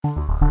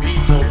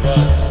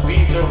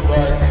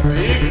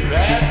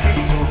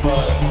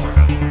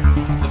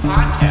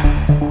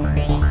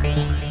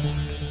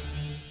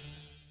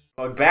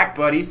back,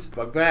 buddies.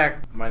 Welcome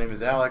back. My name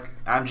is Alec.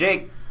 I'm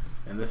Jake.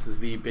 And this is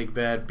the Big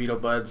Bad Beetle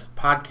Buds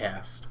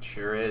podcast.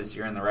 Sure is.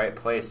 You're in the right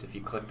place if you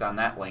clicked on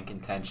that link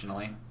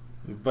intentionally.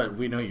 But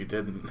we know you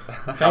didn't.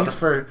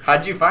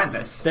 How'd you find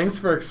this? Thanks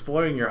for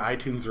exploring your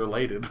iTunes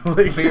related.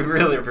 We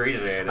really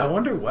appreciate it. I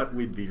wonder what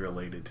we'd be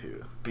related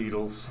to.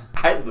 Beatles.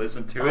 I'd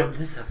listen to it. On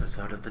this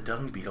episode of the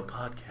Dung Beetle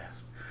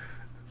podcast.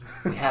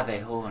 We have a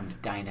horned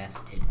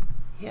dynastid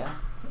here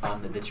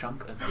on the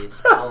trunk of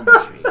this palm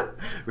tree.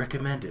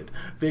 Recommended.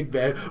 Big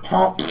Bad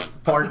honk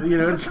part. You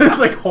know, it's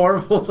like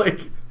horrible. Like,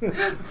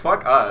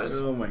 fuck us.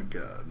 Oh my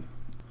god.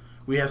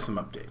 We have some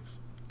updates.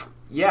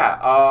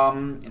 Yeah.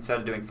 Instead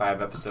of doing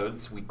 5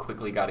 episodes, we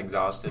quickly got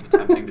exhausted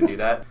attempting to do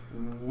that.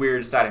 We're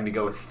deciding to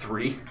go with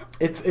 3.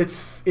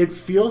 It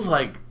feels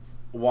like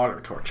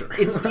water torture.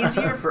 It's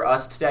easier for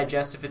us to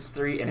digest if it's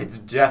 3, and it's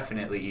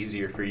definitely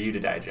easier for you to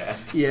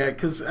digest. Yeah,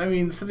 because, I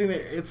mean, sitting there,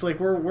 it's like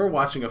we're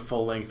watching a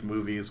full-length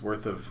movie's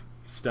worth of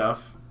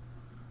stuff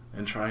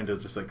and trying to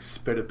just, like,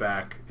 spit it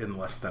back in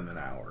less than an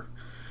hour.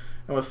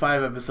 And with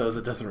 5 episodes,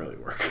 it doesn't really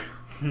work.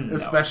 No.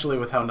 Especially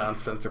with how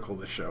nonsensical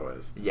the show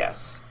is.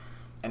 Yes.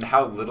 And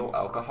how little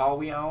alcohol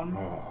we own.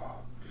 Oh.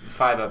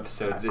 5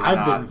 episodes is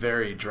I've been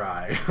very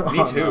dry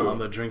Me too. on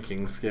the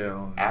drinking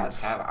scale.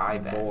 As have I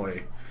been.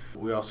 Boy.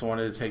 We also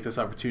wanted to take this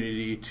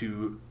opportunity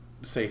to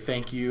say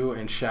thank you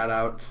and shout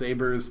out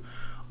Saber's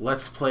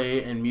Let's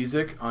Play and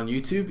Music on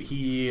YouTube.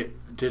 He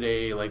did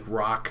a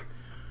rock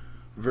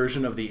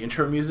version of the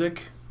intro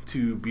music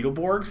to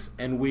Beetleborgs,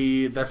 and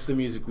that's the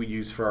music we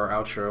use for our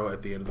outro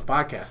at the end of the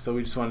podcast. So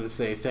we just wanted to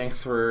say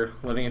thanks for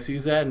letting us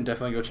use that, and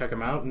definitely go check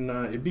him out. And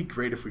it'd be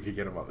great if we could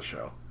get him on the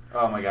show.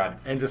 Oh my god.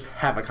 And just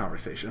have a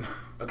conversation.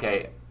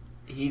 Okay.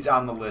 He's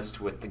on the list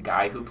with the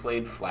guy who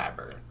played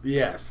Flabber.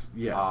 Yes,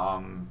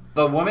 yeah.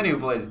 The woman who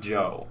plays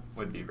Joe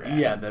would be rad.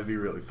 Yeah, that'd be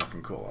really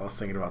fucking cool. I was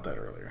thinking about that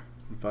earlier.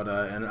 But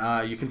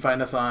you can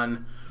find us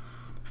on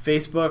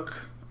Facebook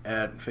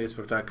at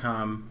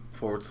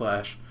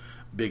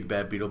facebook.com/Big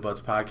Bad Beetle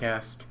Buds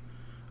podcast.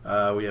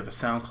 We have a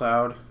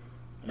SoundCloud.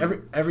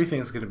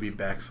 Everything's going to be /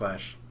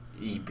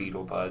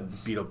 Beetle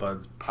Buds. Beetle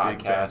Buds podcast.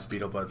 Big Bad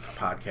Beetle Buds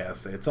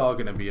podcast. It's all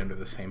going to be under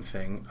the same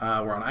thing.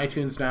 We're on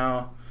iTunes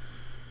now.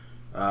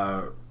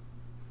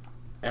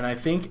 And I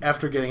think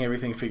after getting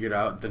everything figured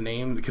out, the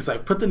name, because I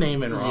put the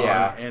name in wrong,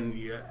 and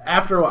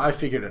after a while I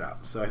figured it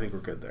out, so I think we're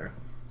good there.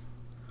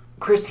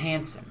 Chris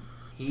Hansen.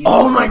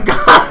 Oh my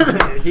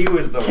god! He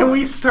was the one. Can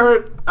we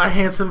start a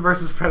Hansen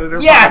versus Predator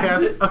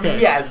podcast?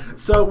 Okay. Yes!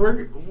 So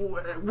we're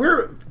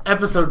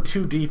episode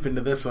 2 deep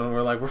into this one.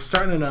 We're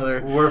starting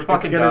another. We're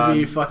fucking It's gonna done.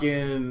 be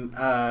fucking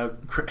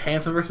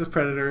Hansen versus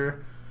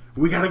Predator.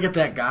 We gotta get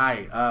that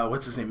guy.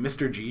 What's his name?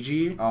 Mr.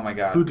 Gigi. Oh my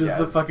god. Who does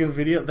the fucking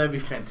video? That'd be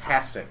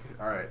fantastic.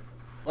 All right.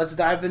 Let's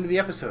dive into the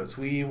episodes.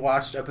 We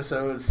watched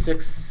episodes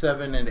 6,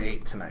 7, and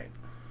 8 tonight.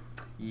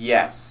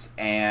 Yes,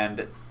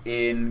 and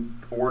in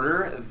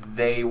order,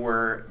 they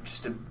were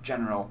just a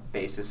general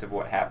basis of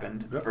what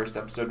happened. Yep. The first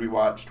episode we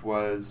watched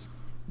was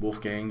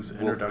Wolfgang's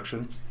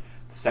introduction.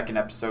 The second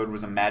episode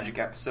was a magic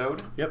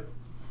episode. Yep.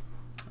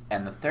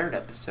 And the third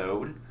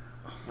episode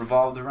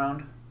revolved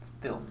around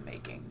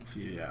filmmaking.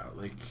 Yeah,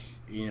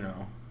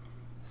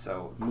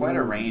 So, quite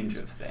a range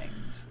of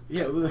things.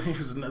 Yeah,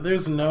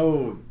 there's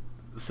no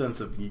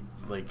sense of,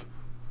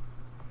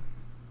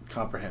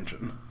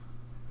 comprehension.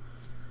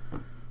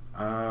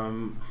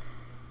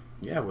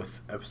 With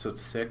episode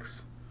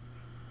 6,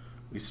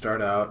 we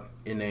start out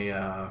in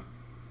a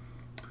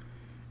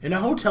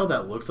hotel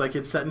that looks like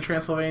it's set in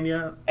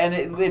Transylvania. And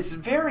it's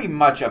very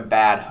much a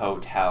bad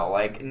hotel.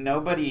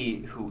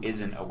 Nobody who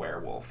isn't a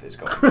werewolf is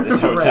going to this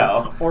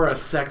hotel. Right. Or a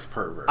sex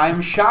pervert.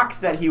 I'm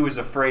shocked that he was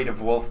afraid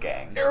of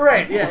Wolfgang.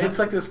 Right, yeah. It's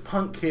like this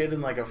punk kid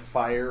in a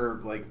fire,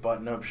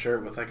 button-up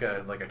shirt with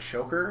a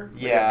choker.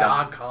 Yeah. A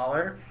dog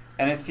collar.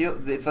 And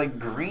it's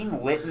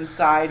green lit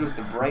inside with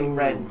the bright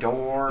red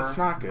door. It's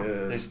not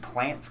good. There's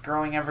plants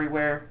growing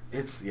everywhere.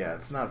 It's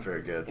not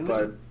very good. It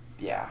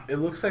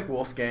looks like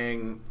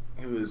Wolfgang,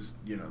 who is,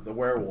 the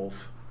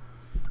werewolf.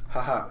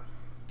 Haha.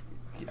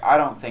 I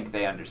don't think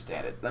they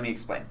understand it. Let me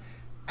explain.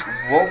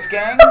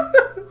 Wolfgang?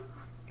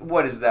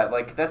 What is that?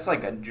 That's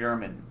like a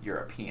German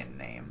European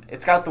name.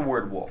 It's got the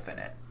word wolf in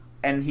it.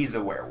 And he's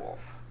a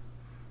werewolf.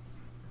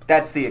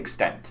 That's the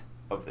extent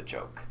of the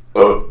joke.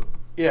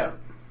 Yeah.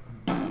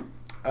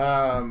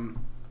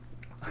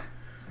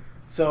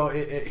 So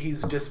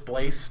he's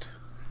displaced.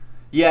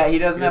 Yeah, he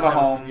doesn't have a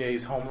home. Yeah,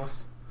 he's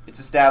homeless. It's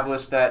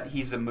established that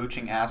he's a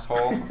mooching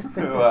asshole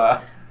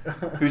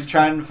who's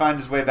trying to find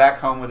his way back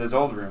home with his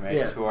old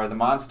roommates, who are the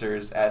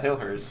monsters at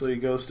Hillhurst. So he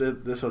goes to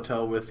this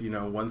hotel with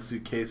one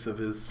suitcase of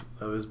his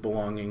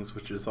belongings,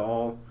 which is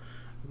all.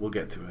 We'll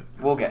get to it.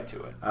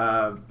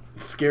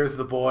 Scares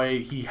the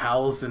boy. He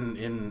howls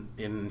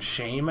in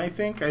shame, I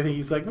think.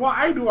 He's like,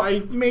 why do I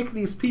make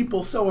these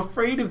people so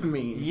afraid of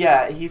me?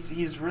 Yeah,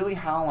 he's really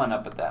howling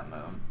up at that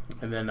moon.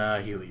 And then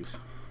he leaves.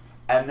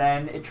 And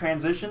then it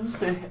transitions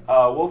to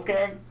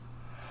Wolfgang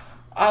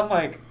on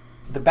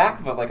the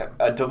back of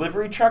a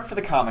delivery truck for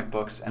the comic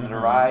books, and it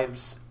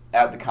arrives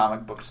at the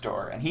comic book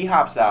store. And he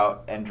hops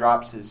out and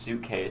drops his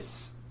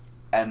suitcase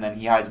and then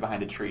he hides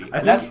behind a tree. I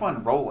And that's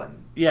when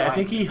Roland Yeah, I finds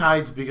think he him.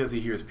 hides because he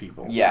hears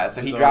people. Yeah,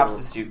 so he drops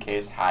the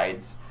suitcase,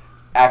 hides,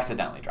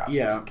 accidentally drops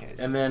the suitcase.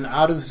 And then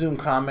out of Zoom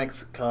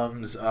Comics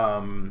comes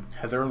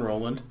Heather and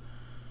Roland.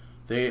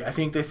 I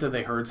think they said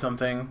they heard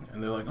something,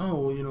 and they're like, oh,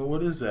 well,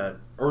 what is that?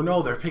 Or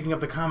no, they're picking up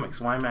the comics.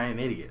 Why am I an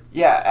idiot?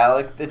 Yeah,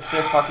 Alec, it's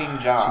their fucking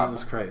job.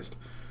 Jesus Christ.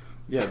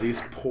 Yeah,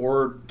 these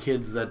poor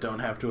kids that don't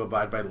have to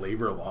abide by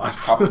labor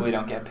laws. Probably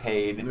don't get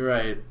paid.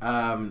 Right.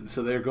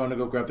 So they're going to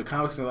go grab the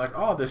comics, and they're like,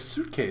 oh, this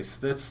suitcase.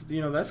 That's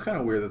kind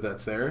of weird that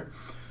that's there.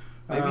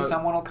 Maybe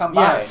someone will come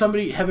by.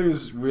 Yeah,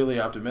 Heather's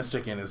really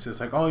optimistic, and it's just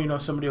like, oh,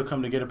 somebody will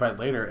come to get it by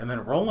later. And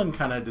then Roland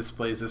kind of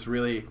displays this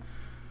really...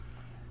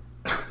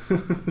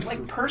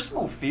 like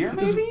personal fear,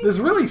 maybe? This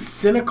really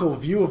cynical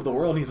view of the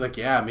world. He's like,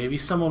 yeah, maybe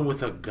someone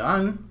with a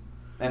gun.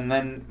 And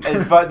then,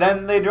 but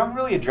then they don't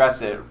really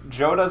address it.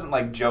 Joe doesn't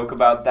like joke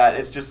about that.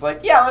 It's just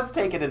like, yeah, let's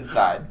take it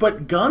inside.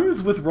 But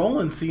guns with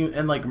Roland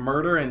and like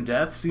murder and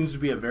death seems to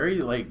be a very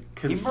like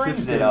consistent. He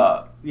brings it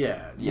up.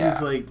 Yeah. Yeah.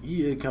 He's like,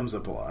 it comes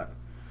up a lot.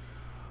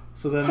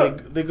 So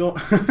then they go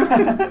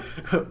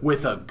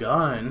with a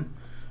gun.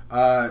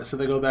 So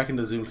they go back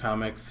into Zoom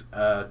Comics,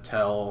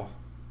 tell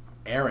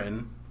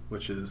Aaron,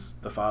 which is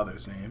the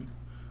father's name.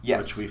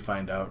 Yes. Which we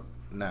find out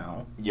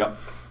now. Yep.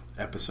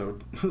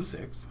 Episode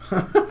 6.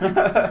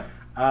 Hands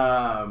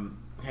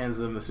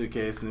them the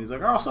suitcase, and he's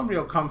like, oh, somebody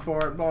will come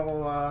for it, blah, blah,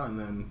 blah. And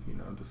then,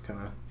 just kind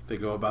of, they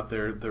go about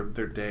their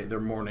day, their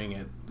morning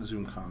at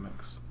Zoom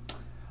Comics.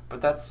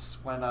 But that's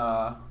when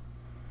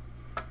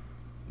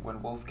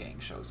Wolfgang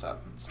shows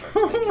up and starts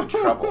making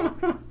trouble.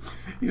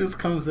 He just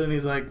comes in,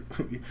 he's like,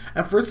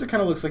 at first it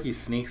kind of looks like he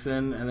sneaks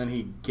in, and then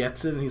he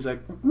gets it, and he's like,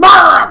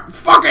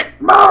 fuck it!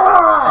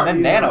 And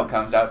then Nano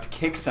comes out to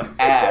kick some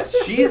ass.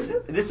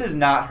 This is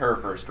not her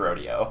first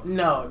rodeo.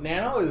 No,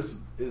 Nano is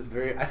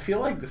very, I feel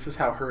like this is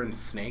how her and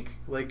Snake,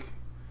 like,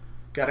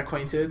 got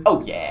acquainted.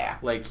 Oh, yeah.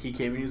 Like, he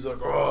came and he was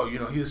like, oh,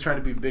 he was trying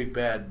to be big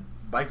bad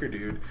biker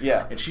dude.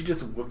 Yeah. And she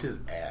just whooped his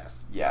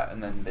ass. Yeah,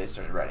 and then they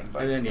started riding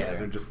bikes And then,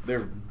 together.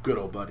 they're good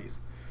old buddies.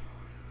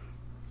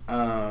 What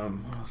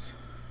else?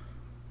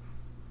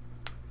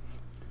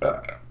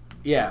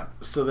 Yeah,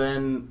 so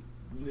then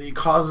he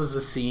causes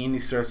a scene. He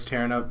starts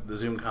tearing up the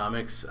Zoom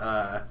Comics.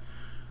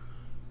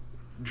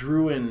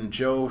 Drew and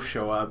Joe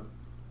show up,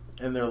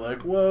 and they're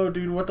like, whoa,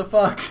 dude, what the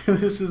fuck?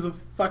 This is a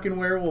fucking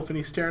werewolf, and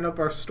he's tearing up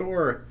our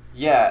store.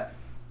 Yeah.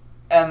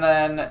 And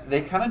then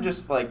they kind of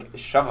just, like,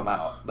 shove him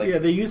out. Like, yeah,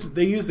 they use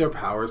their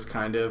powers,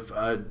 kind of.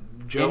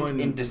 Joe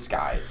in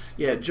disguise.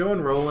 Yeah, Joe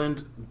and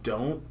Roland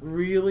don't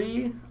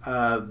really.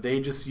 They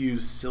just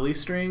use silly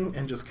string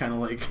and just kind of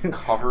like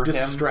cover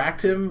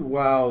distract him,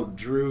 while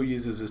Drew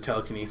uses his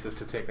telekinesis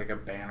to take like a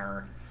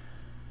banner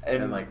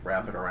and like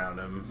wrap it around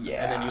him.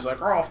 Yeah. And then he's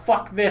like, "Oh,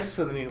 fuck this,"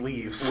 and then he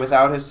leaves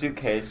without his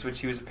suitcase, which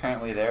he was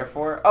apparently there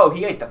for. Oh,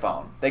 he ate the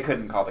phone. They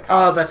couldn't call the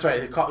cops. Oh, that's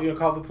right. Call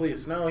the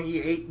police. No,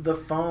 he ate the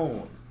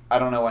phone. I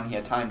don't know when he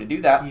had time to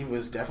do that. He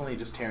was definitely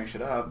just tearing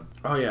shit up.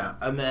 Oh, yeah.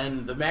 And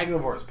then the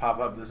Magnivores pop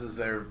up. This is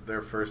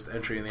their first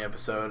entry in the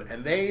episode.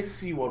 And they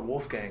see what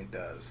Wolfgang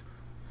does.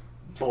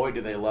 Boy,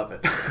 do they love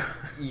it.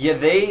 Yeah,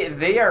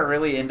 they are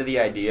really into the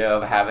idea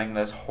of having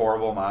this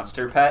horrible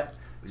monster pet.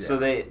 Yeah. So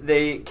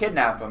they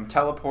kidnap him,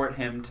 teleport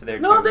him to their...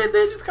 No, they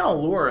just kind of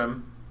lure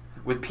him.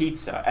 With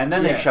pizza. And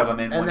then they shove him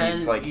in when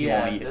he's like, he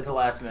won't eat it. At the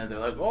last minute, they're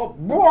like, oh,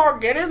 boy,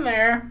 get in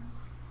there.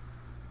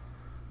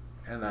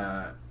 And,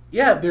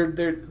 yeah, they're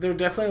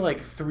definitely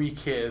like 3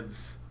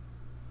 kids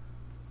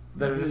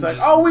that are just like,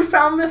 oh, we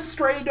found this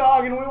stray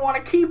dog and we want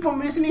to keep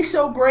him. Isn't he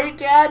so great,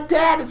 Dad?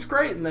 Dad, it's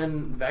great. And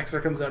then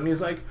Vexer comes out and he's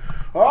like,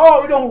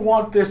 oh, we don't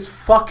want this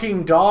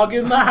fucking dog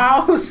in the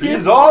house.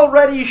 He's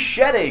already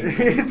shedding.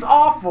 It's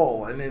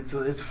awful. And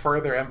it's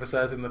further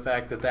emphasizing the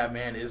fact that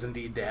man is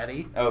indeed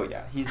Daddy. Oh,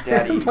 yeah. He's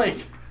Daddy.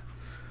 Like,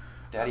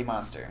 Daddy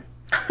Monster.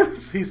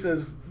 He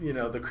says,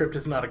 the crypt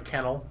is not a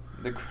kennel.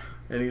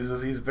 And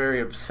he's very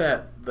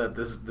upset that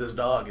this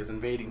dog is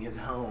invading his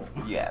home.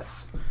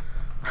 Yes.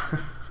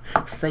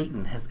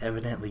 Satan has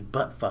evidently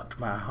butt-fucked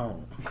my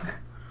home.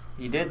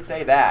 He did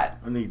say that.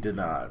 And he did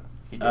not.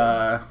 He did.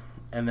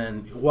 And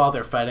then, while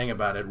they're fighting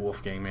about it,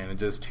 Wolfgang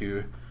manages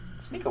to...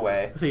 sneak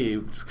away. He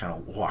just kind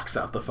of walks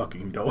out the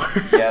fucking door.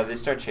 Yeah, they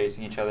start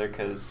chasing each other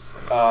because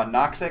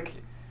Noxic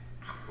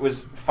was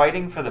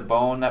fighting for the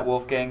bone that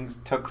Wolfgang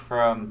took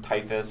from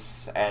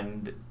Typhus,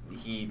 and...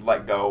 he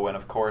let go, and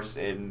of course,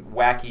 in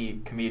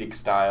wacky comedic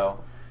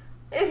style,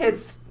 it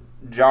hits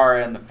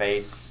Jara in the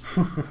face.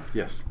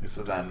 Yes.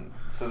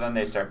 So then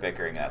they start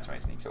bickering, and that's when he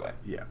sneaks away.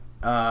 Yeah.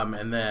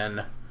 And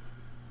then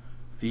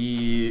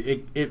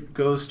it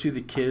goes to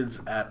the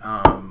kids at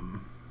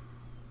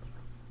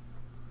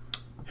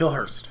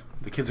Hillhurst.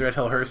 The kids are at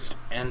Hillhurst,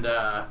 and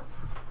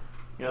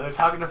they're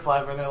talking to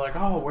Flybber, and they're like,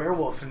 "Oh,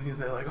 werewolf," and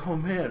they're like, "Oh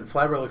man."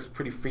 Flybber looks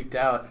pretty freaked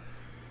out.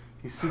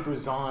 He's super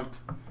zonked.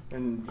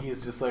 And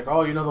he's just like,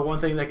 oh, the one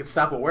thing that can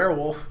stop a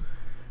werewolf.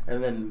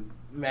 And then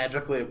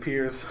magically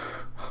appears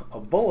a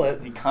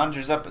bullet. He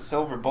conjures up a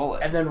silver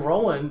bullet. And then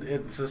Roland,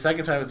 it's the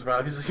second time it's brought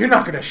up, he's like, you're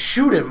not going to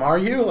shoot him, are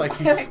you? Like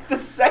he's... the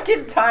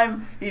second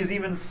time he's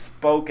even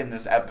spoke in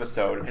this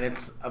episode. And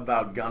it's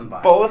about gun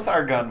violence. Both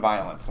are gun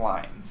violence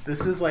lines.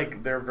 This is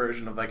like their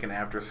version of like an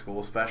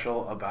after-school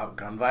special about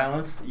gun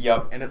violence.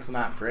 Yep. And it's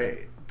not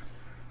great.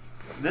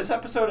 This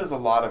episode has a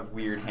lot of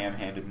weird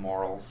ham-handed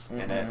morals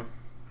in it.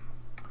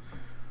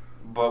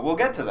 But we'll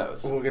get to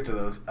those.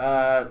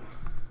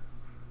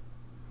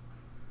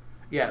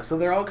 Yeah, so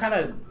they're all kind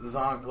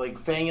of like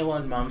Fangula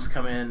and Mums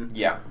come in.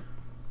 Yeah.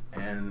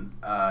 And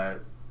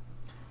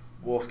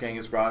Wolfgang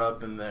is brought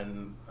up, and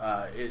then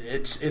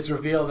it's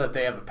revealed that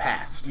they have a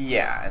past.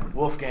 Yeah. And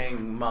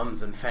Wolfgang,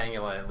 Mums, and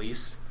Fangula at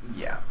least.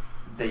 Yeah.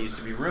 They used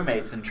to be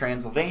roommates in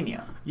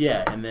Transylvania.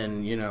 Yeah, and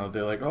then,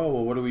 they're like, oh,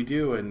 well, what do we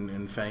do?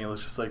 And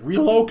Fangula's just like,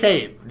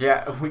 relocate!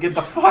 Yeah, we get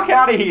the fuck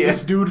out of here!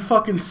 This dude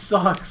fucking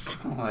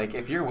sucks. Like,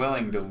 if you're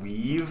willing to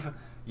leave,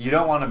 you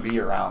don't want to be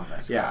around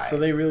this guy. Yeah, so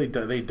they really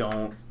they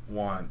don't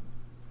want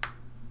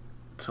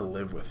to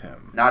live with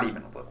him. Not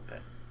even a little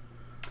bit.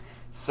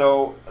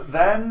 So,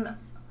 then...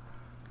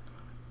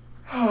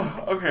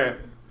 okay.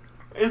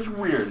 It's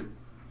weird.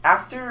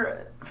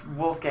 After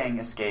Wolfgang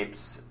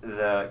escapes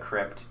the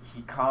crypt,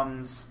 he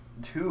comes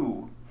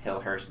to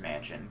Hillhurst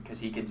Mansion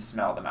because he can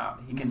smell them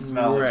out. He can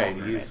smell his old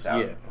roommates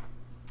out. Yeah.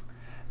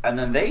 And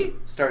then the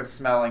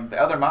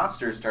other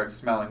monsters start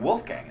smelling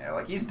Wolfgang. They're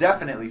like, he's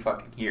definitely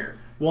fucking here.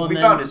 Well, we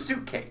found his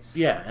suitcase.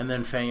 Yeah, and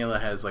then Fangula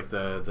has like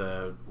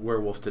the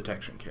werewolf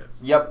detection kit.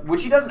 Yep,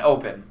 which he doesn't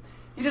open.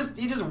 He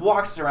just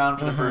walks around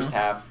for the first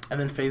half. And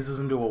then phases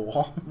into a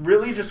wall.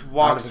 Really just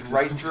walks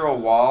right through a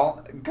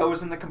wall,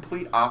 goes in the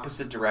complete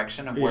opposite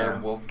direction of where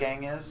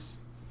Wolfgang is.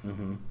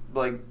 Mm-hmm.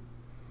 Like,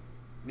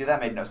 yeah,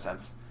 that made no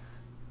sense.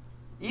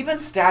 Even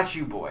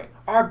Statue Boy,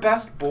 our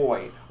best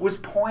boy, was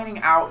pointing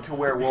out to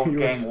where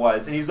Wolfgang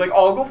was, and he's like,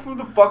 I'll go through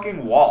the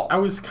fucking wall. I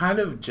was kind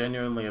of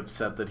genuinely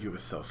upset that he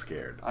was so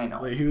scared. I know.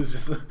 Like, he was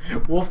just...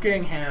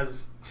 Wolfgang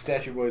has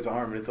Statue Boy's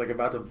arm, and it's like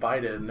about to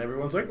bite it, and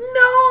everyone's like,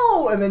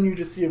 no! And then you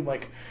just see him,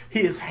 like,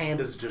 his hand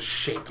is just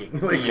shaking.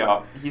 Like,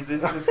 yeah, he's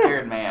just a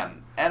scared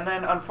man. And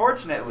then,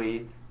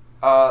 unfortunately,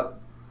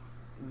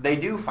 they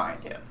do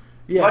find him.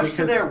 Yeah, much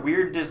to their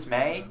weird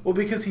dismay. Well,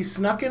 because he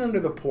snuck in under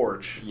the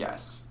porch.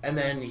 Yes. And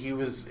then he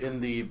was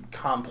in the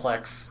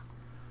complex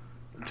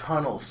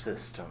tunnel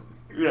system.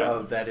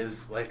 Yeah. That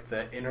is like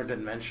the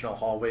interdimensional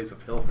hallways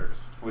of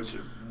Hillhurst. Which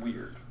is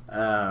weird.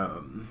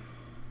 And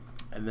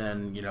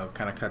then,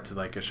 kind of cut to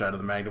like a shot of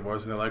the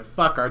Magnivores, and they're like,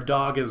 fuck, our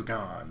dog is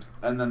gone.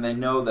 And then they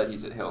know that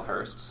he's at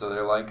Hillhurst, so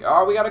they're like,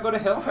 oh, we gotta go to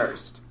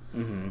Hillhurst.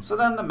 Mm-hmm. So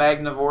then the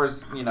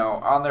Magnivores,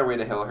 on their way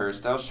to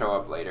Hillhurst, they'll show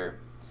up later.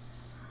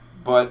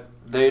 But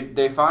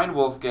they find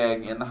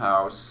Wolfgang in the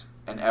house,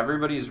 and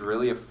everybody's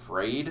really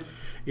afraid.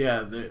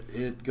 Yeah,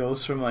 it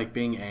goes from like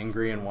being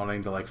angry and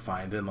wanting to like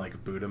find and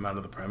like boot him out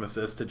of the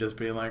premises to just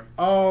being like,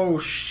 oh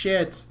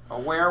shit, a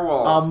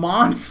werewolf, a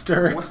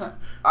monster.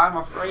 I'm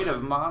afraid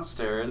of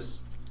monsters.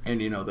 And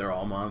they're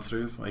all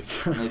monsters. Like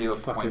and they do a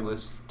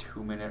pointless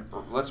 2-minute.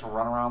 Let's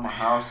run around the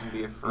house and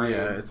be afraid.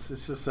 Yeah, it's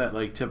just that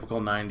like typical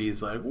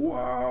 '90s like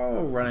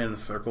whoa, running in a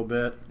circle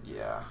bit.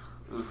 Yeah.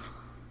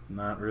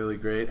 Not really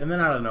great. And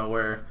then out of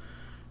nowhere,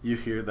 you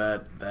hear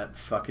that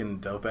fucking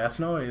dope-ass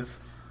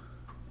noise.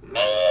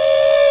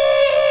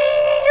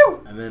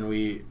 And then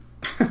we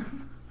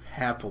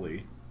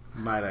happily,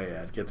 might I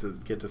add, get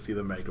to see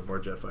the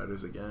Magnivore jet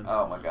fighters again.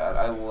 Oh my god,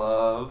 I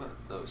love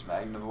those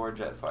Magnivore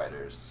jet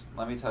fighters.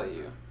 Let me tell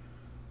you,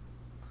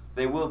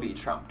 they will be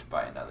trumped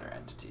by another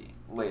entity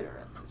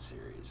later in the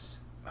series.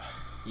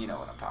 You know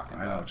what I'm talking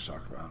about. I know what you're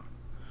talking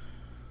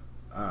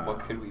about. What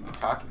could we be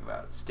talking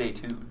about? Stay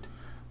tuned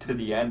to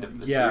the end of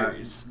the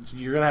series.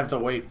 You're gonna have to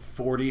wait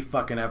 40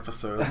 fucking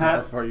episodes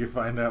before you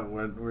find out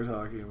what we're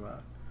talking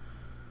about.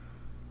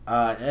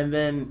 And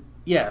then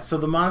so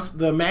the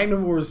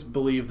Magnivores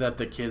believe that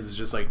the kids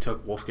just like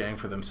took Wolfgang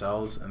for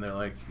themselves, and they're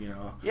like,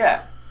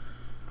 yeah.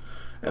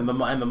 And the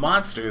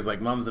monsters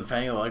like Mums and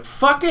Fangula are like,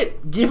 fuck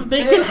it, they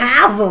can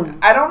have them.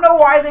 I don't know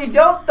why they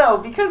don't though,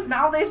 because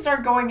now they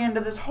start going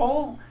into this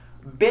whole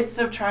bits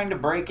of trying to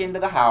break into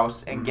the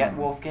house and get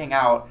Wolfgang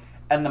out.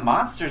 And the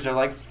monsters are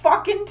like,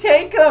 fucking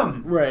take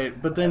him!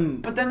 Right, but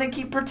then they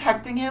keep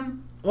protecting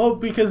him? Well,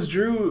 because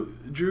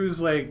Drew's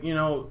like,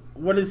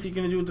 what is he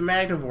going to do with the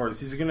Magnivores?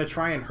 He's going to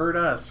try and hurt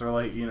us, or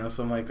like,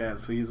 something like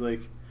that. So he's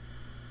like,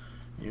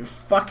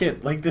 fuck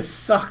it, like, this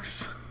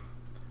sucks.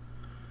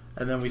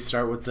 And then we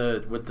start with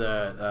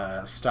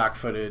the stock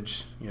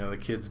footage, the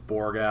kids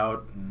Borg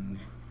out.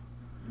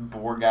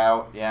 Borg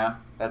out, yeah.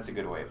 That's a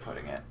good way of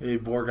putting it. They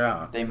Borg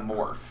out. They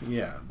morph.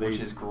 Yeah. Which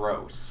is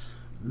gross.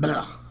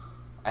 Blah.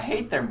 I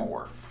hate their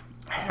morph.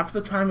 Half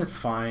the time it's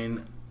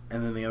fine,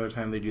 and then the other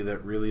time they do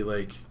that really,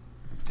 like...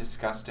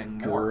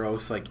 disgusting morph.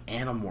 Gross, like,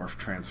 anamorph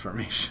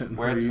transformation.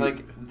 Where it's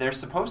like, they're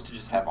supposed to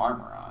just have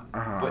armor on.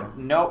 But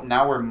no,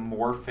 now we're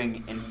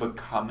morphing and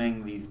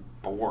becoming these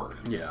Borgs.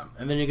 Yeah,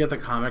 and then you get the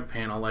comic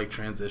panel, like,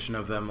 transition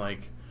of them,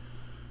 like,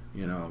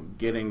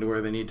 getting to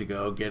where they need to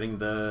go, getting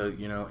the,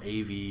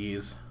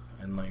 AVs,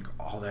 and like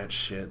all that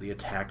shit, the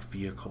attack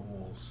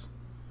vehicles.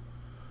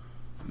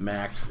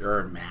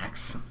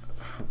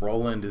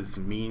 Roland is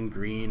mean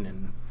green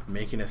and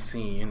making a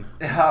scene.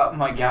 Oh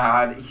my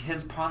god,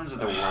 his puns are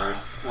the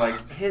worst.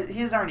 Like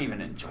his aren't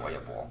even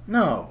enjoyable.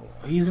 No,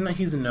 he's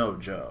a no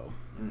Joe.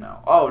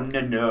 No. Oh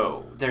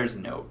no. There's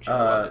no Joe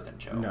other than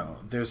Joe. No,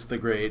 there's the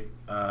great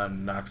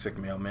Noxic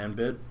mailman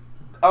bit.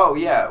 Oh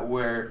yeah,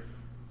 where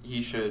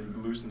he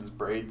should loosen his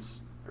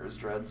braids or his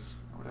dreads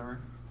or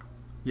whatever.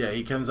 Yeah,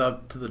 he comes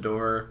up to the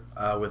door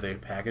with a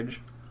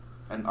package.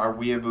 And our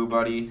weeaboo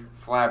buddy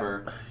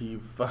Flabber.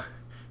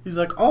 He's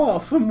like, "Oh,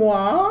 for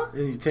moi,"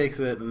 and he takes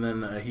it, and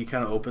then he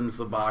kind of opens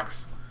the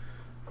box,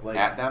 like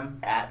at them.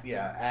 At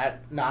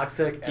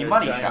Noxic. He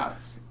money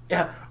shots.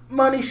 Yeah,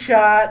 money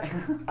shot.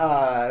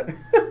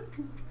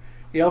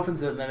 He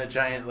opens it, and then a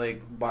giant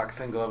like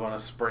boxing glove on a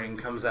spring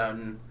comes out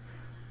and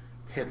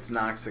hits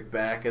Noxic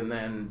back, and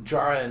then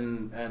Jara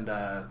and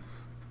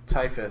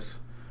Typhus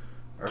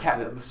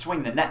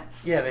swing the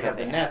nets. Yeah, they have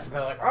the nets, and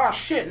they're like, "Oh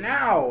shit,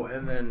 now!"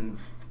 And then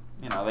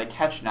they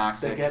catch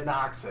Noxic. They get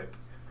Noxic.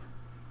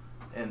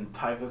 And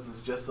Typhus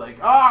is just like,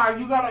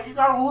 you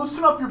gotta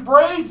loosen up your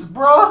braids,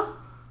 bruh.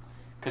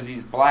 Because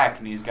he's black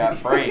and he's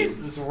got braids.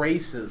 He's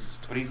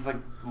racist. But he's like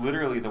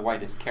literally the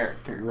whitest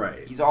character.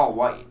 Right. He's all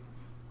white.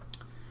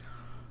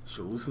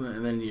 So loosen it,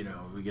 and then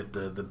we get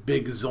the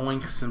big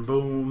zoinks and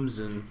booms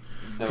and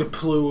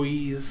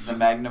kaplooies. The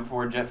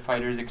Magnivore jet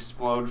fighters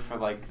explode for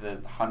like the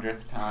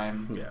 100th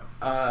time. Yeah.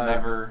 It's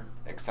never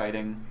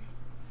exciting.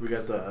 We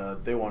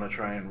got they want to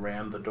try and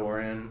ram the door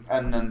in.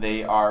 And then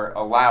they are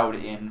allowed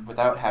in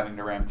without having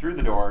to ram through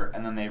the door.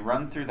 And then they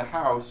run through the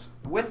house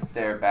with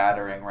their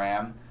battering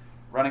ram,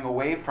 running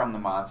away from the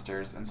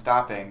monsters and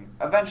stopping,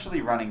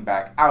 eventually running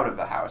back out of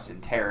the house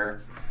in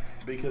terror.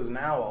 Because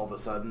now, all of a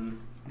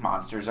sudden,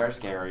 monsters are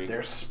scary.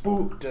 They're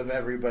spooked of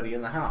everybody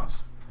in the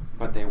house.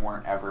 But they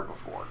weren't ever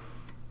before.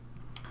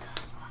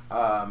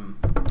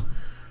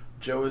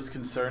 Joe is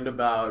concerned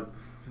about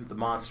the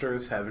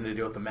monsters having to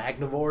deal with the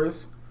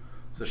Magnivores.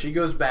 So she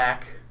goes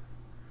back,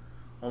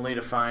 only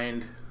to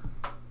find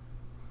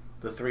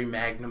the 3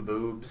 Magnum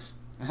boobs.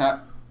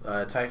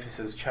 Typhus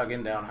is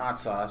chugging down hot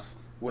sauce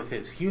with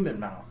his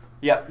human mouth.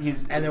 Yep,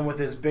 and then with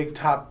his big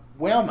top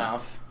whale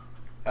mouth,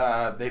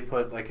 they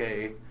put like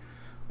a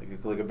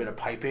bit of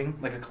piping,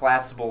 like a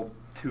collapsible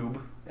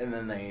tube, and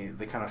then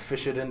they kind of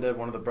fish it into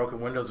one of the broken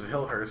windows of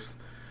Hillhurst.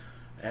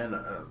 And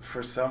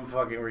for some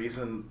fucking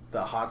reason,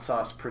 the hot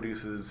sauce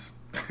produces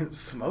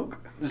smoke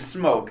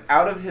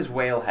out of his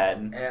whale head,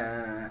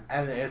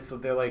 and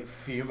they're like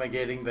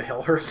fumigating the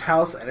Hillhurst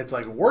house, and it's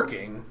like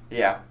working.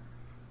 Yeah,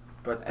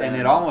 but then,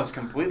 and it almost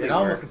completely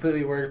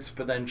works.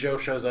 But then Joe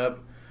shows up,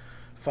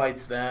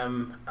 fights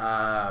them.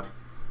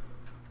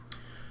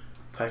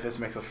 Typhus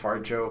makes a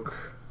fart joke.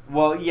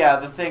 Well, yeah.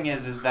 The thing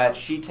is that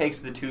she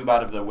takes the tube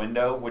out of the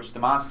window, which the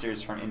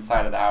monsters from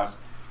inside of the house.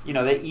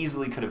 They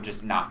easily could have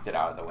just knocked it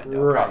out of the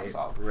window. Problem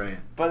solved. Right.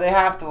 But they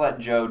have to let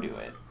Joe do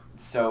it.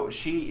 So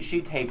she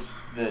takes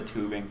the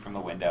tubing from the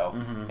window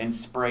and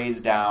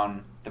sprays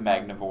down the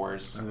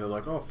Magnivores. And they're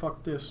like, "Oh,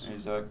 fuck this." And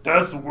he's like,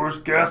 "That's the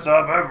worst gas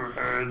I've ever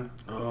had."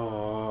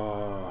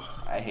 Oh.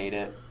 I hate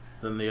it.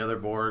 Then the other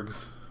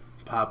Borgs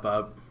pop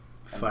up,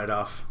 fight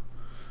off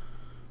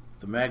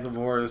the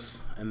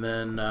Magnivores, and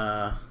then...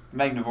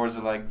 Magnivores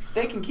are like,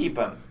 they can keep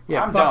him.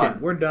 Yeah, I'm fuck done.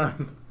 It. We're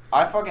done.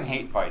 I fucking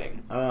hate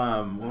fighting.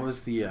 What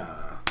was the...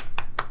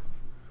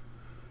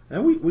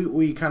 And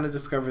we kind of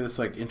discover this,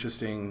 like,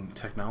 interesting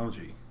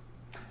technology.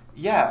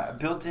 Yeah,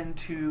 built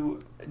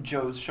into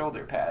Joe's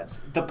shoulder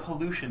pads. The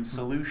pollution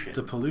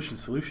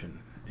solution.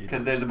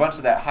 Because there's a bunch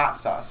of that hot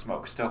sauce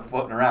smoke still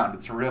floating around.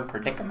 It's a real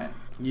predicament.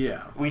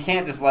 Yeah. We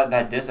can't just let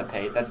that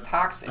dissipate. That's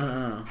toxic.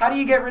 How do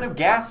you get rid of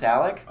gas,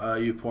 Alec?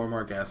 You pour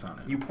more gas on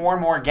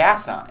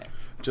it.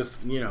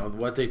 Just,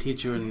 what they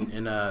teach you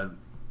in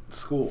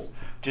school.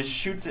 Just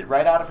shoots it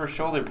right out of her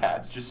shoulder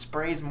pads. Just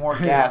sprays more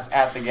gas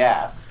at the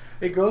gas.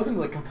 It goes in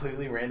like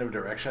completely random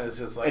direction. It's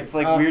just like it's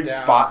like weird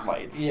down.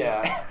 Spotlights.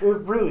 Yeah,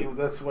 really,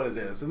 that's what it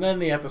is. And then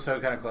the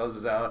episode kind of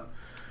closes out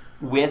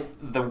with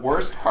the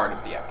worst part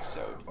of the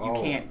episode. You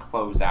can't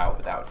close out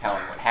without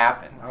telling what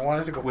happens. I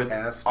wanted to go with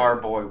past our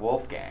boy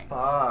Wolfgang.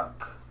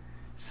 Fuck.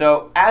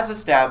 So, as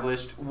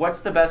established, what's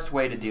the best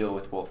way to deal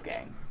with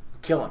Wolfgang?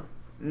 Kill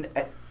him.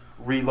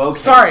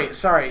 Relocate.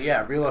 Sorry,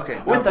 yeah,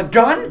 relocate. With a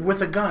gun?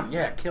 With a gun,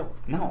 yeah, kill him.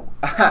 No.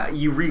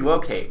 You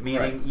relocate,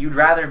 meaning you'd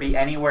rather be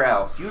anywhere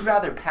else. You'd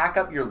rather pack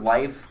up your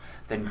life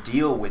than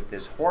deal with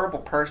this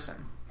horrible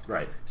person.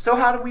 Right. So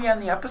how do we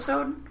end the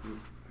episode?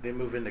 They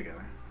move in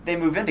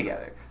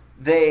together.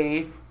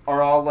 They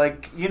are all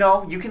like, you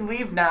can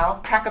leave now,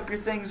 pack up your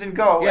things and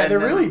go. Yeah, and they're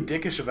really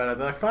dickish about it.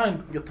 They're like,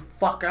 fine, get the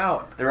fuck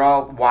out. They're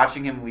all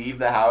watching him leave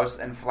the house,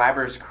 and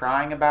Flabber's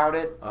crying about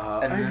it.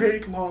 And I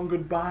hate long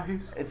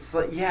goodbyes. It's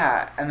like,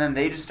 yeah, and then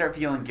they just start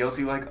feeling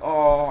guilty, like,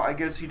 oh, I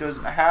guess he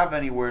doesn't have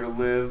anywhere to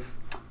live.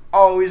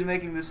 Oh, he's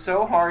making this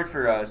so hard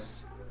for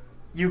us.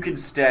 You can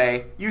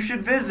stay. You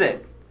should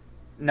visit.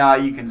 Nah,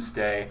 you can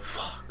stay.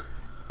 Fuck.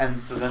 And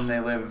so then they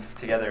live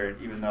together,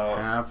 even though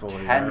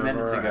Happily 10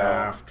 minutes ever ago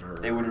after.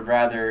 they would have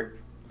rather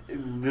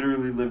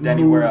literally lived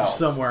anywhere else.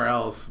 Somewhere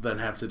else than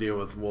have to deal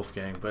with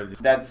Wolfgang.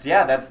 But That's the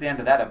end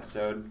of that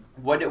episode.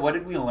 What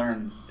did we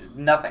learn?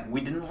 Nothing. We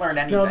didn't learn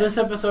anything. no, this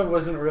episode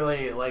wasn't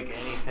really like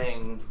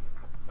anything.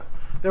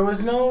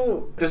 There's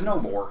no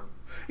lore.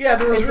 Yeah,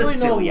 there was It's a really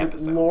silly no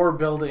episode. lore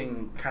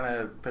building kind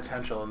of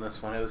potential in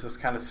this one. It was just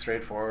kind of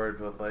straightforward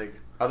with like.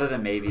 Other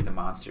than maybe the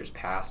monsters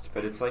past,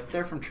 but it's like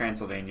they're from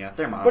Transylvania.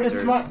 They're But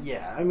monsters.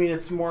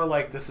 it's more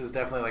like this is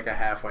definitely like a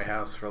halfway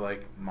house for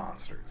like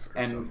monsters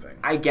or and something.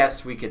 I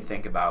guess we could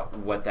think about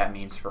what that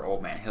means for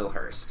Old Man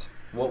Hillhurst.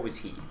 What was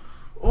he?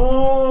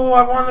 Oh,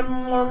 I want to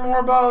learn more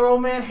about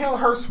Old Man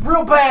Hillhurst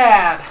real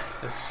bad.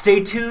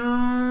 Stay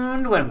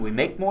tuned when we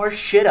make more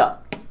shit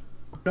up.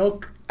 No,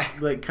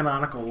 like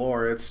canonical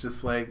lore. It's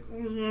just like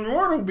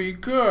what'll be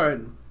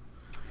good.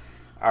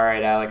 All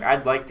right, Alec,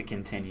 I'd like to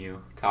continue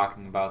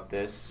talking about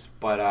this,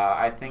 but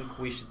I think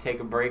we should take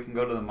a break and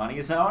go to the Money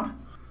Zone.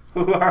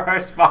 Who are our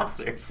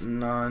sponsors?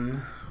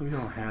 None. We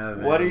don't have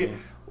any. What are you...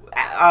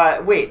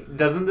 wait,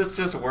 doesn't this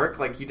just work?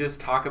 Like, you just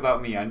talk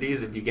about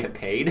MeUndies and you get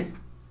paid?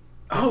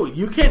 Oh,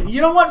 you can...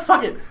 You know what?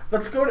 Fuck it.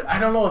 Let's go to... I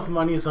don't know if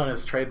Money Zone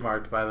is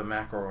trademarked by the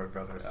McElroy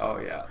brothers. Oh,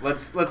 yeah.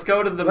 Let's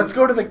go to the... Let's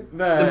go to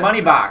the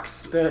money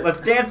box.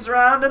 Let's dance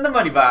around in the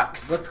money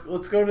box.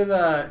 Let's go to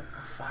the...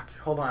 Fuck,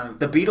 hold on.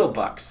 The Beetle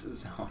Bucks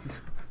zone.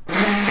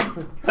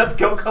 Let's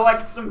go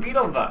collect some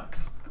Beetle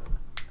Bucks.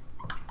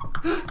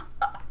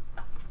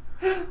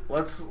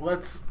 Let's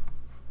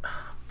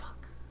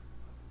fuck.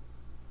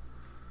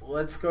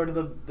 Let's go to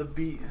the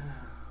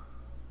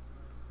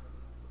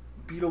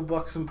Beetle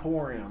Bucks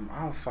Emporium.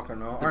 I don't fucking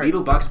know. The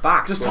Beetle Bucks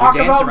box. Just where talk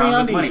we dance about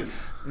around with money. MeUndies.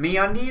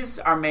 MeUndies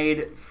are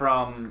made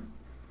from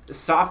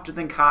softer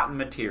than cotton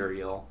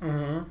material.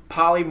 Mm-hmm.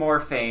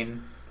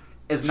 Polymorphane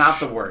is not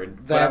the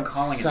word, but I'm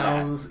calling it that.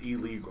 Sounds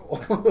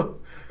illegal.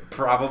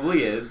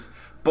 Probably is.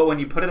 But when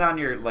you put it on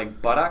your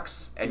like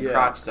buttocks and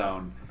crotch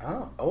zone,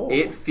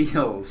 it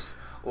feels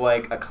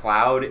like a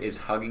cloud is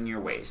hugging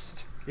your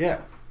waist. Yeah.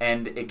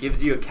 And it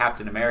gives you a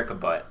Captain America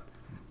butt.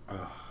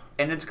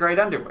 And it's great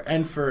underwear.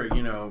 And for,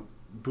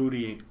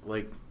 booty,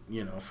 like,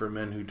 for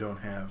men who don't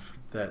have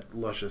that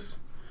luscious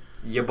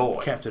ya boy.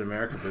 Captain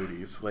America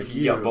booties. Like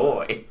ya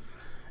boy.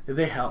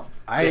 They help.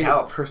 They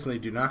help. Personally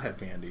do not have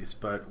MeUndies,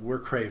 but we're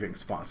craving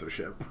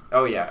sponsorship.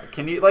 Oh, yeah.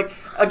 Can you, like,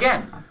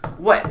 again,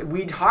 what?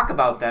 We talk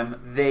about them,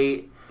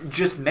 they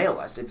just mail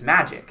us. It's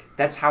magic.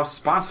 That's how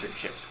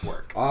sponsorships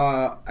work.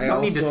 You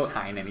don't need to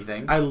sign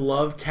anything. I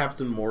love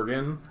Captain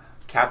Morgan.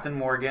 Captain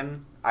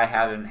Morgan, I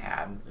haven't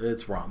had.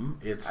 It's rum.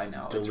 It's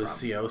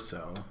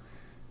delicioso.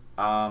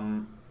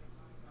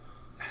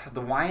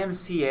 The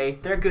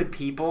YMCA, they're good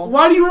people.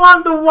 Why do you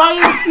want the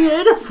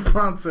YMCA to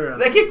sponsor us?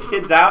 They get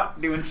kids out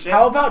doing shit.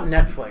 How about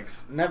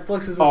Netflix?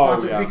 Netflix is a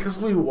sponsor because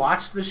we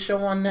watch the show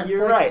on Netflix.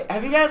 You're right.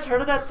 Have you guys heard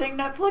of that thing,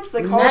 Netflix?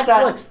 They call it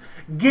that. Netflix,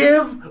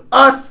 give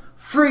us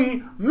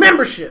free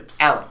memberships.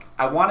 Alec,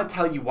 I want to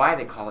tell you why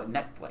they call it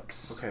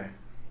Netflix. Okay.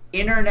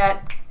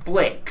 Internet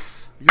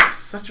flicks. You're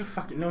such a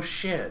fucking... No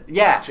shit.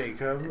 Yeah.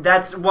 Jacob.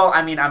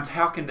 I'm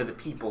talking to the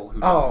people who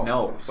don't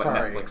know what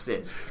Netflix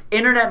is.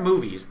 Internet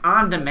movies,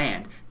 on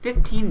demand.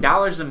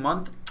 $15 a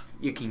month,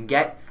 you can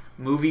get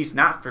movies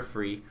not for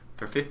free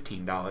for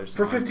 $15 a month.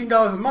 For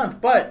 $15 a month,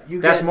 but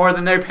That's more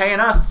than they're paying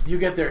us. You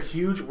get their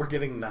huge... We're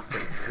getting nothing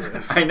for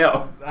this. I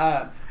know.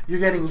 You're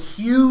getting a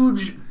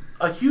huge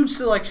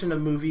selection of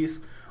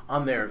movies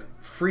on their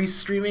free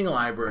streaming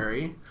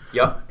library.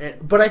 Yep.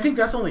 But I think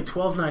that's only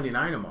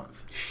 $12.99 a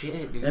month.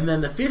 Shit, dude. And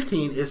then the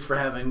 $15 is for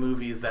having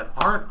movies that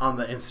aren't on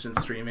the instant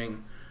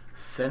streaming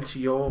sent to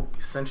your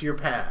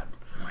pad.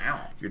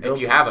 Wow. If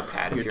you have a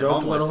pad, if you're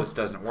homeless, this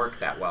doesn't work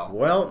that well.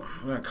 Well,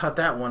 I'm going to cut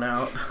that one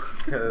out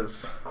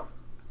because...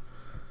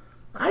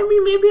 I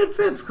mean, maybe it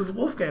fits because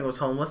Wolfgang was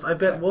homeless. I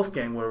bet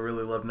Wolfgang would have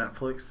really loved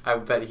Netflix. I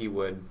bet he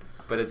would.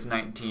 But it's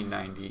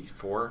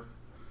 1994.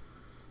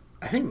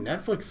 I think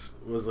Netflix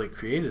was like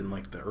created in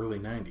like the early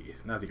 90s.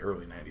 Not the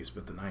early 90s,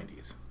 but the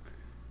 90s.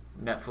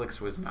 Netflix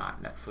was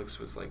not. Netflix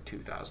was like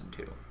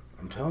 2002.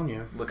 I'm telling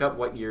you. Look up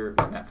what year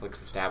was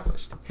Netflix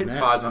established. Hit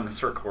pause on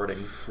this recording.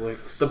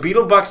 Netflix. The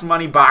Beetle Bucks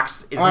money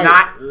box is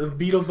not... The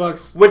Beetle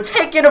Bucks... We're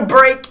taking a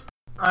break!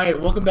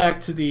 Alright, welcome back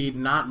to the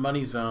Not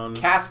Money Zone.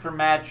 Casper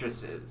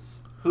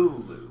Mattresses.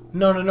 Hulu.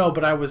 No,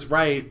 but I was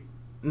right.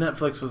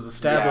 Netflix was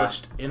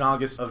established in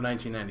August of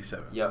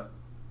 1997. Yep.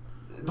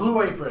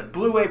 Blue Apron.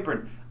 Blue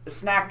Apron. A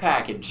snack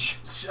package.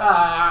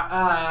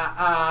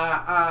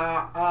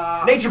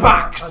 Nature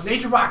Box.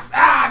 Nature Box.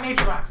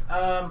 Nature Box.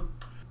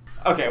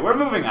 Okay, we're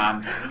moving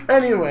on.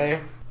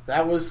 Anyway,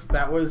 that was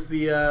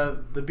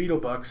the Beetle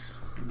Bucks.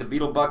 The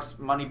Beetle Bucks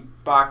money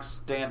box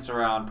dance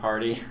around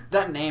party.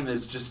 That name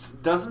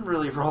doesn't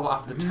really roll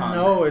off the tongue.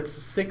 No, it's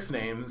 6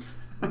 names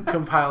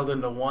compiled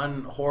into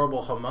one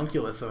horrible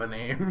homunculus of a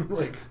name.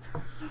 Like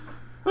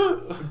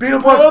Beetle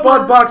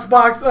Bucks,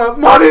 box,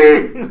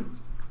 money.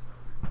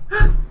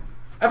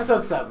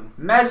 Episode 7.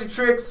 Magic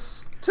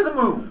tricks to the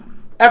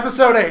moon.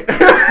 Episode 8.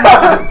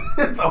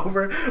 It's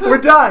over. We're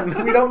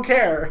done. We don't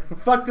care.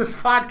 Fuck this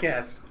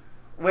podcast.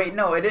 Wait,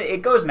 no,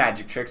 it goes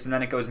magic tricks and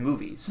then it goes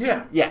movies.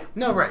 Yeah. Yeah.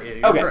 No, right. Yeah,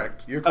 you're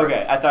correct. You're correct.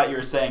 Okay, I thought you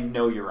were saying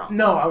no, you're wrong.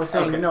 No, I was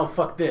saying Okay. no,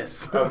 fuck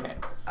this. Okay.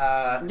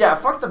 Yeah,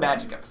 fuck the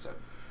magic episode.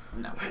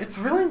 No. It's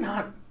really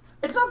not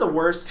It's not the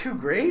worst. too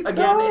great.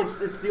 Again, though.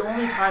 it's the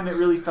only time it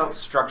really felt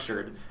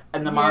structured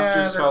and the Yeah, monsters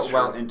that's felt true.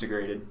 well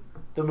integrated.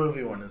 The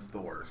movie one is the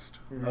worst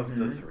of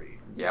the three.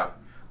 Yeah.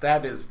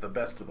 That is the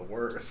best of the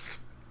worst.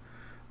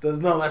 That's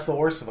the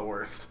worst of the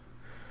worst.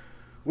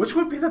 Which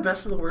would be the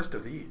best of the worst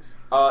of these?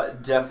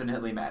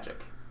 Definitely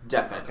magic.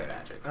 Definitely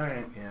magic.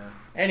 Alright, yeah.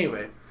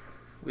 Anyway,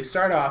 we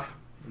start off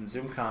in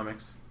Zoom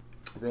Comics.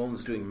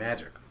 Roland's doing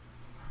magic.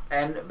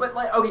 But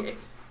okay,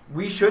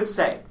 we should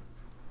say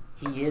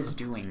he is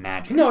doing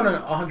magic. No,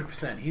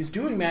 100%. He's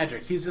doing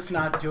magic. He's just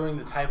not doing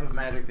the type of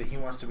magic that he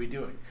wants to be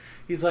doing.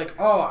 He's like,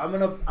 oh, I'm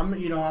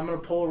gonna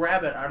pull a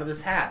rabbit out of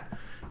this hat.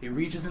 He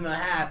reaches in the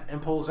hat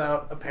and pulls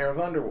out a pair of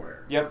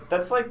underwear. Yep,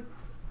 that's like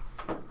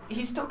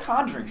he's still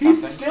conjuring something.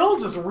 He's still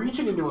just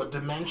reaching into a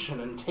dimension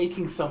and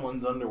taking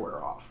someone's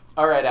underwear off.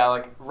 All right,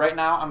 Alec. Right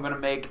now, I'm gonna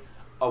make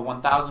a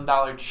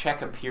 $1,000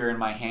 check appear in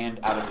my hand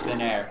out of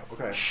thin air.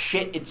 Okay.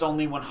 Shit, it's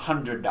only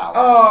 $100.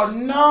 Oh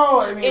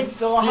no! I mean, It's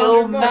still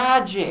still $100.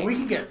 magic. We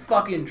can get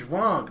fucking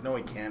drunk. No,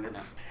 we can't.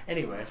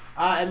 Anyway.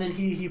 And then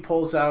he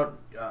pulls out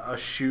a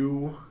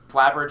shoe.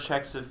 Flabber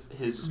checks if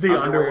his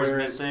underwear is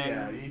missing.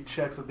 Yeah, he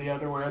checks that the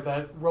underwear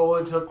that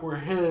Roland took were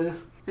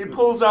his. He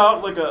pulls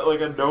out like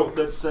a note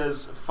that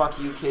says "Fuck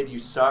you, kid, you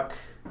suck."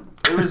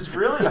 It was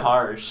really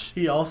harsh.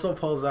 He also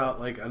pulls out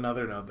like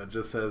another note that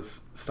just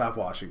says "Stop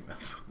watching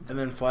this." And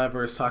then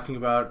Flabber is talking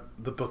about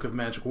the Book of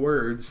Magic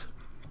Words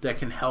that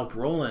can help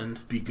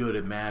Roland be good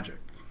at magic.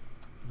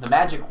 The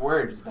magic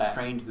words that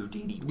trained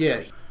Houdini.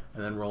 Yeah.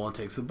 And then Roland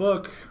takes the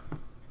book.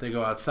 They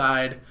go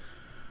outside.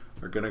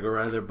 They're gonna go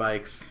ride their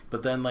bikes,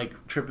 but then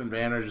like Trip and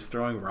Van are just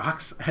throwing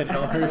rocks at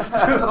Hillhurst.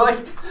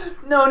 Like,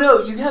 no,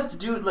 you have to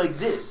do it like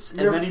this,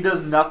 and then he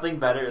does nothing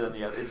better than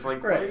the other. It's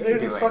like, Right, what are they're you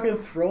just doing? fucking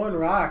throwing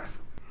rocks.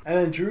 And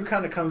then Drew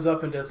kind of comes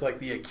up and does like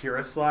the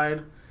Akira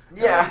slide.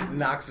 Yeah.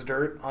 Knocks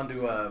dirt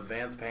onto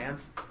Van's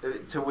pants.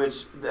 To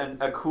which then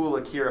a cool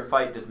Akira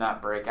fight does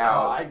not break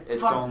out.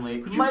 It's only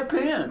my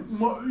pants.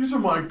 These are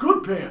my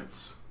good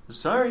pants.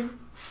 Sorry.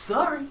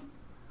 Sorry.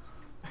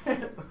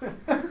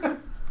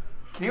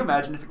 Can you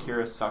imagine if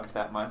Akira sucked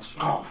that much?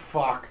 Oh,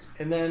 fuck.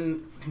 And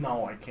then,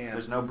 no, I can't.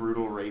 There's no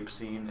brutal rape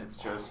scene. It's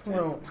just...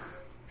 Well,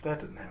 that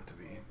didn't have to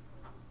be.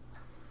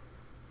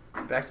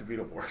 Back to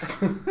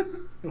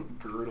Beetleborgs.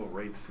 Brutal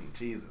rape scene.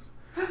 Jesus.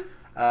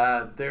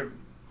 They're...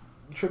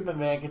 Trip and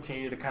Van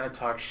continue to kind of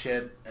talk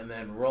shit, and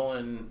then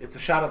Roland... It's a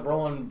shot of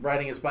Roland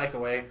riding his bike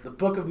away. The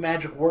Book of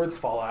Magic Words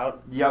fall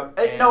out. Yep.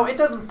 No, it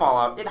doesn't fall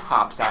out. It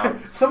hops out.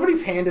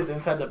 Somebody's hand is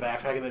inside the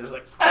backpack, and they're just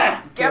like,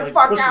 Get like,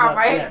 fuck pushing out! up.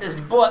 I Yeah. hate this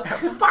book.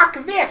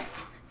 Fuck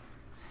this!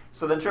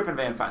 So then Trip and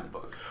Van find the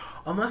book.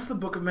 Unless the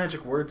Book of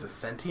Magic Words is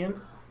sentient.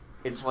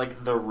 It's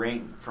like the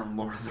ring from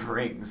Lord of the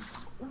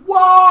Rings.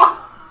 Whoa!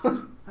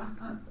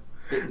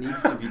 It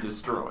needs to be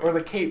destroyed. Or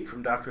the cape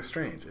from Doctor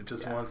Strange. It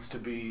just wants to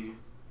be...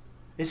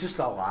 It's just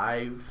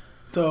alive.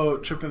 So,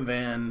 Trip and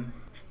Van,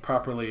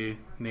 properly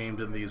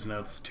named in these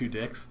notes, two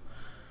dicks.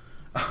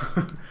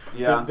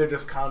 Yeah. They're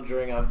just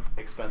conjuring up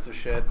expensive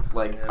shit.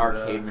 Like and,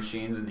 arcade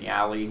machines in the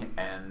alley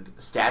and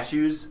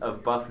statues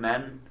of buff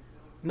men.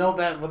 No,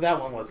 that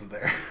one wasn't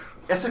there.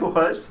 Yes, it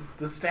was.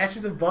 The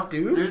statues of buff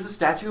dudes? There's a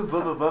statue of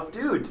Bubba Buff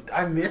Dude.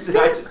 I missed Did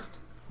I it. just...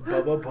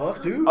 Bubba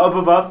Buff dude?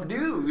 Bubba Buff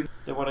Dude.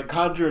 They want to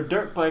conjure a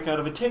dirt bike out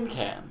of a tin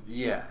can.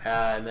 Yeah,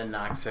 and then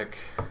Noxic.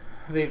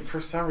 They,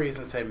 for some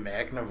reason, say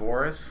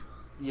Magnavoris.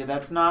 Yeah,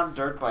 that's not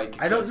dirt bike.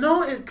 I don't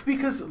know,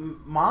 because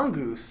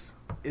Mongoose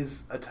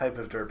is a type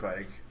of dirt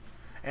bike.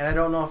 And I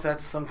don't know if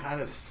that's some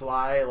kind of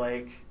sly,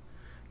 like,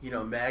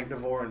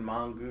 Magnivore and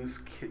Mongoose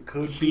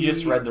could be. He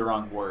just read the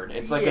wrong word.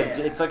 It's like Yeah.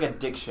 a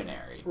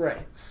dictionary.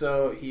 Right.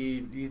 So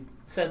he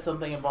said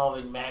something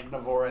involving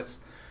Magnavoris,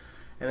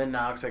 and then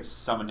Noxic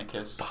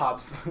Summonicus.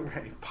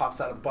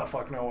 pops out of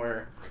buttfuck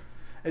nowhere.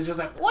 It's just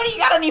like, What do you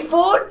got? Any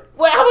food?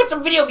 Well, how about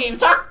some video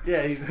games, huh?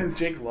 yeah,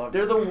 Jake loved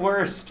They're the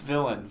worst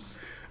villains.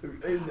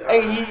 it.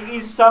 Hey,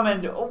 he's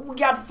summoned. Oh, we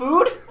got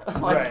food?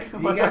 Right.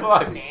 What You the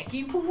got fuck?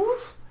 snacky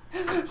pools?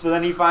 So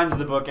then he finds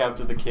the book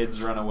after the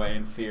kids run away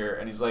in fear,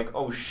 and he's like,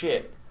 oh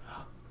shit.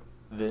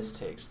 This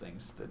takes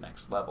things to the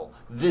next level.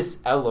 This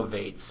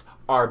elevates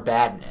our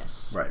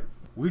badness. Right.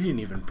 We didn't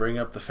even bring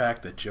up the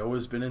fact that Joe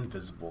has been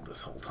invisible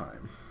this whole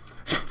time.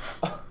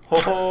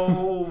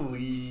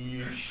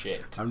 Holy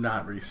shit. I'm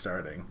not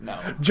restarting. No.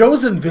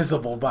 Joe's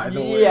invisible, by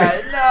the way.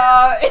 Yeah,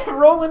 no.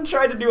 Roland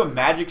tried to do a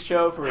magic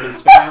show for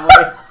his family,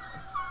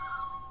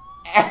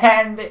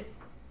 and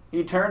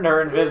he turned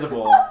her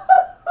invisible.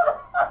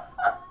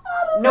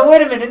 No,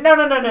 wait a minute.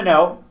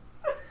 No.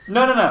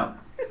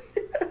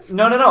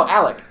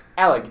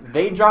 Alec,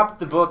 they dropped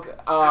the book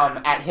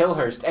at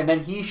Hillhurst, and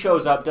then he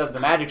shows up, does the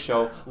magic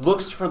show,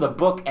 looks for the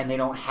book, and they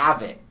don't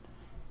have it.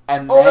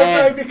 And Oh, then,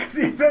 that's right, because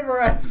he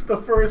memorized the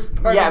first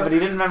part. yeah, but he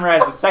didn't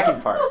memorize the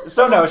second part.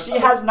 So no, she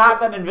has not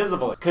been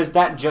invisible, because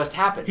that just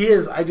happened. He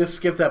is. I just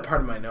skipped that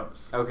part of my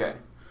notes. Okay.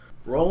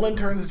 Roland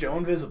turns Joe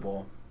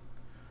invisible.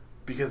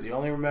 because he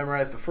only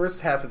memorized the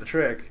first half of the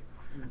trick,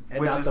 and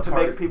Which not is the to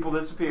part. make people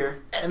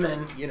disappear. And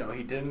then he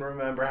didn't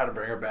remember how to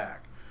bring her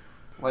back.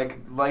 Like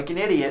an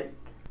idiot.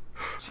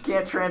 She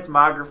can't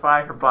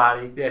transmogrify her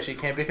body. Yeah, she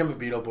can't become a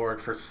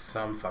Beetleborg for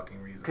some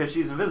fucking reason. Because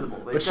she's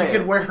invisible. But she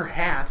could wear her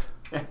hat.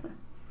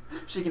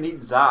 She can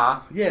eat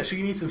za. Yeah, she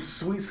can eat some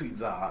sweet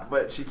za.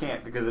 But she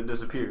can't because it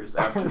disappears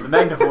after the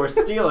Magnivores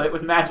steal it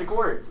with magic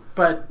words.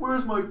 But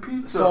where's my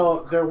pizza?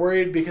 So they're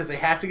worried because they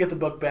have to get the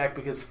book back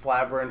because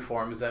Flabber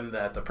informs them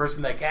that the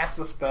person that casts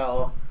the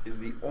spell is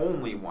the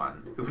only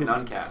one who can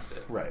uncast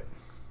it. Right.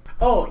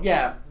 Oh,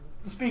 yeah.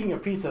 Speaking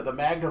of pizza, the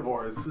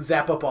Magnivores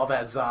zap up all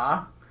that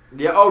za.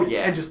 Yeah, oh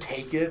yeah. And just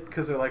take it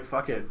because they're like,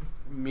 fuck it.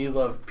 Me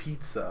love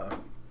pizza.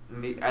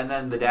 And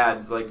then the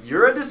dad's like,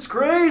 "You're a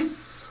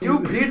disgrace! You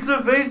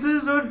pizza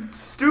faces are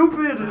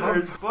stupid!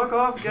 Fuck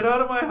off, get out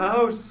of my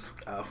house!"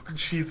 Oh,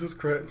 Jesus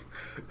Christ.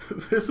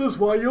 This is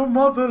why your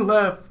mother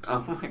left.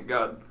 Oh my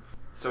god.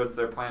 So it's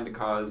their plan to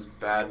cause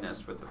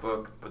badness with the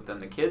book, but then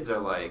the kids are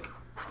like,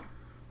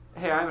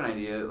 "Hey, I have an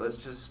idea. Let's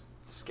just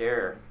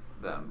scare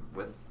them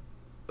with...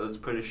 Let's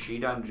put a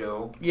sheet on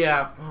Joe."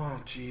 Yeah.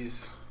 Oh,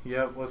 jeez.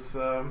 Yep, let's,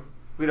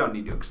 We don't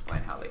need to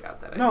explain how they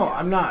got that idea. No,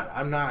 I'm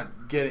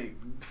not getting...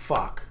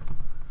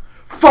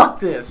 Fuck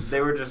this! They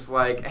were just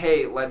like,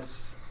 "Hey,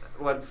 let's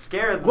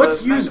scare the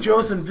Let's use Magnivores."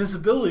 Joe's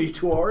invisibility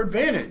to our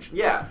advantage.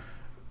 Yeah.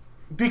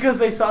 Because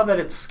they saw that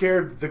it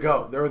scared the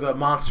goat. There were the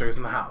monsters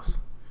in the house.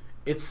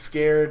 It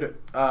scared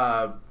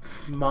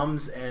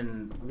Mums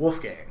and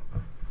Wolfgang.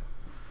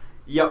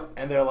 Yep.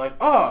 And they're like,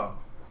 oh,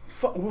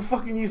 we'll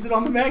fucking use it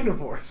on the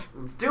Magnivores.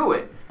 Let's do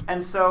it.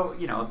 And so,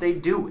 they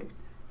do it.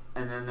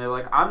 And then they're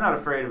like, "I'm not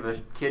afraid of a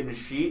kid in a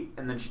sheet."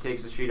 And then she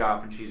takes the sheet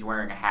off and she's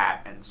wearing a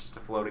hat. And it's just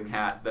a floating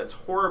hat that's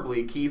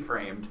horribly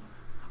keyframed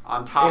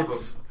on top of...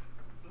 It's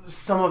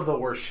some of the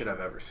worst shit I've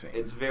ever seen.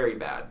 It's very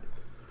bad.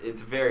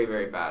 It's very,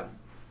 very bad.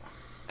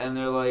 And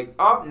they're like,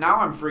 "Oh, now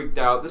I'm freaked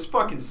out. This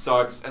fucking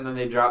sucks." And then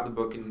they drop the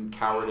book in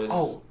cowardice.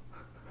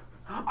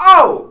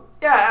 Oh!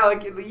 Yeah,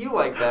 Alec, you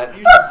like that.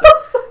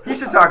 You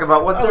should talk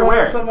about what they're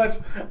wearing. So much.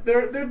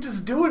 They're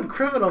just doing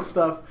criminal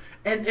stuff.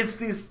 And it's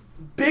these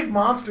big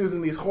monsters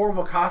in these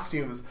horrible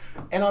costumes.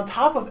 And on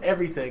top of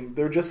everything,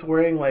 they're just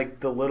wearing like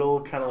the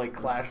little kind of like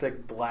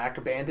classic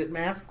black bandit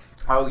masks.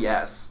 Oh,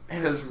 yes.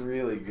 And it's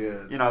really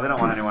good. They don't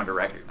want anyone to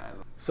recognize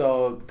them.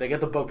 So they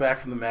get the book back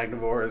from the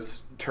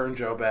Magnivores, turn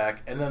Joe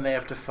back, and then they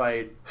have to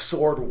fight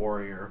Sword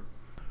Warrior,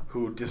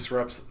 who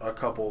disrupts a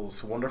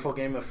couple's wonderful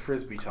game of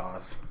frisbee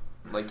toss.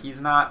 Like,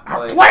 he's not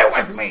like... Play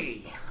with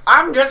me!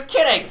 I'm just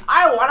kidding!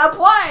 I want to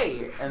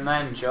play! And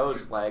then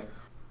Joe's like...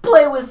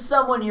 Play with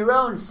someone your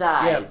own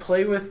size. Yeah,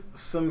 play with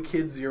some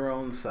kids your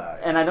own size.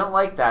 And I don't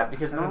like that,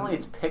 because normally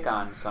it's pick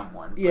on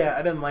someone. Yeah,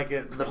 I didn't like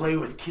it. Play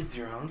with kids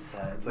your own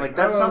size. Like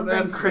that's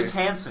something Chris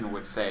Hansen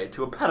would say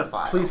to a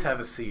pedophile. Please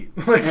have a seat.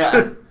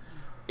 Yeah.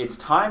 It's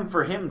time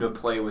for him to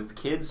play with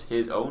kids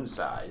his own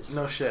size.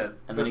 No shit.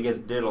 And then he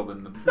gets diddled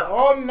in the...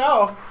 Oh,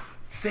 no!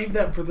 Save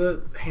that for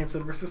the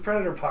Hansen vs.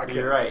 Predator podcast.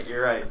 You're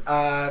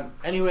right.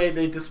 Anyway,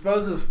 they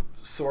dispose of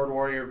Sword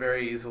Warrior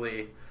very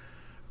easily.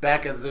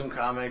 Back at Zoom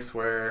Comics,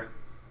 where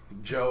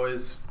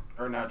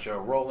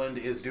Roland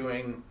is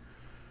doing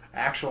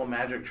actual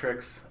magic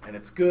tricks, and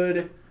it's good.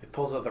 It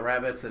pulls out the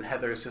rabbits, and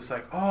Heather's just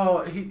like,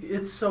 "Oh,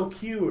 it's so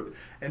cute."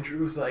 And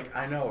Drew's like,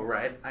 "I know,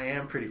 right? I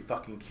am pretty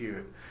fucking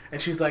cute."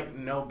 And she's like,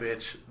 "No,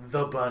 bitch,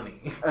 the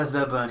bunny."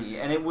 The bunny.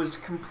 And it was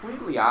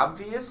completely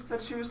obvious that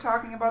she was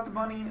talking about the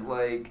bunny.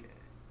 Like,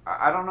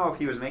 I don't know if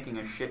he was making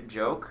a shit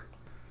joke,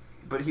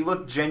 but he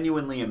looked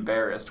genuinely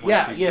embarrassed when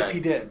she said...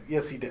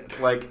 Yes, he did.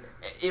 Like,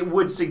 it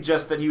would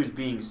suggest that he was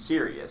being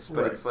serious,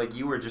 but Right. It's like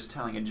you were just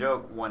telling a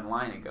joke one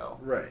line ago.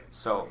 Right.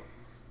 So,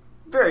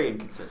 very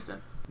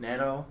inconsistent.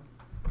 Nano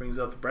brings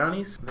out the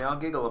brownies, They all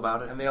giggle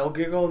about it. and they all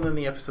giggle, and then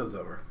the episode's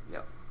over.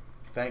 Yep.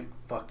 Thank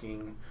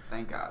fucking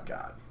Thank God.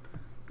 God.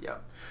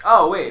 Yep.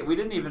 Oh, wait, we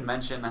didn't even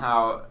mention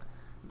how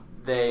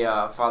they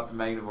fought the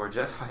Magnivore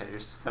jet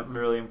fighters. That's a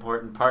really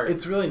important part.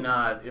 It's really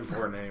not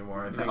important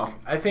anymore. No.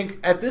 I think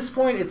at this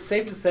point it's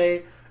safe to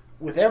say,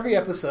 with every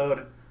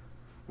episode,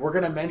 we're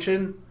gonna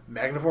mention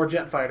Magnivore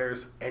jet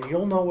fighters, and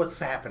you'll know what's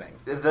happening.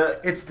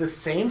 It's the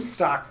same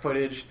stock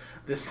footage,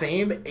 the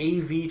same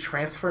AV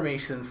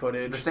transformation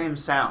footage, the same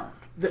sound.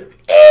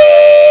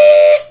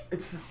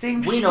 It's the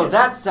same. We shit. know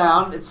that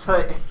sound. It's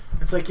like...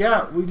 It's like,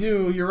 yeah, we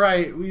do. You're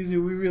right. We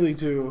do. We really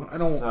do. I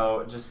don't.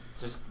 So just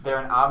they're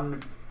an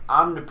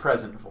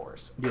omnipresent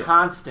force, Yeah.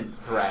 constant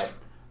threat.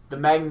 The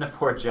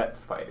Magnivore jet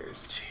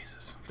fighters.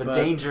 Jesus. The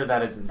danger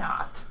that is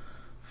not.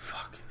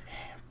 Fucking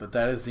A. But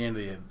that is the end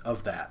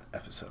of that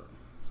episode.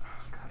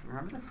 God,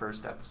 remember the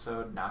first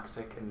episode?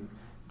 Noxic and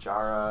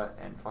Jara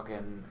and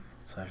fucking...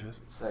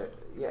 Slashes? So,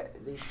 yeah,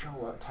 they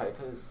show up,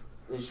 Typhus.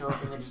 They show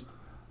up and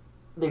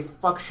they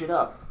fuck shit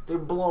up. They're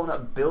blowing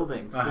up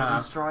buildings. They're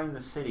destroying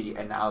the city.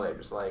 And now they're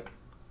just like,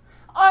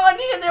 "Oh, I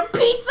need their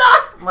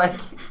pizza!" Like...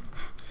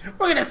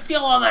 We're gonna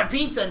steal all that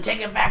pizza and take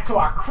it back to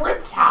our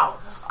crypt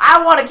house.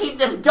 I want to keep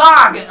this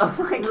dog.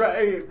 Like,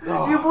 Right.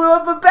 You blew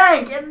up a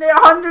bank and there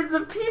hundreds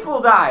of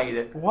people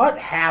died. What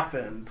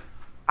happened?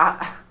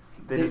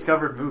 They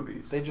discovered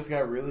movies. They just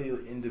got really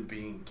into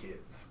being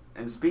kids.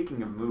 And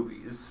speaking of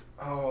movies...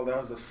 Oh, that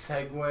was a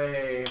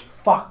segue.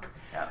 Fuck.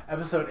 Yeah.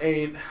 Episode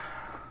 8.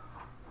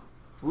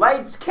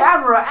 Lights,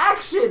 camera,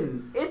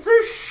 action! It's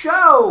a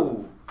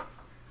show!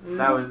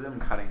 I'm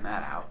cutting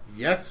that out.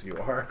 Yes, you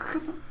are.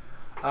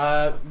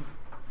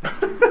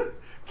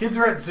 Kids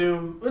are at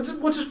Zoom,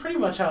 which is pretty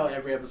much how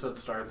every episode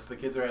starts. The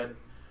kids are at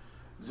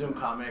Zoom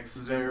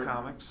Comics.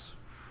 Comics?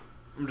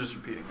 I'm just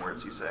repeating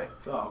words you say.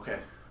 Oh, okay.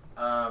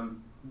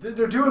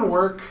 They're doing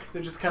work.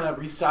 They're just kind of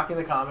restocking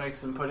the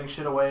comics and putting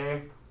shit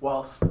away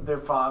whilst their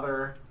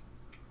father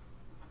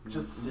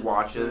just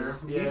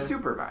watches. Yeah. He's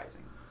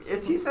supervising.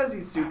 He says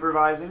he's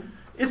supervising.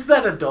 It's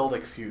that adult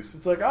excuse.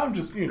 It's like, I'm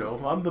just,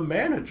 I'm the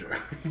manager.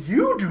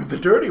 You do the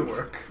dirty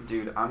work.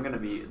 Dude, I'm going to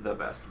be the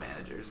best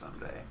manager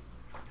someday.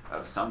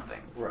 Of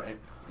something. Right.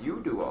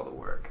 You do all the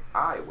work.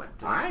 I went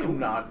to school. I'm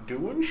not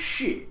doing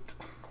shit.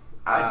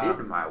 I did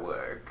my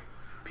work.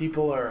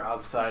 People are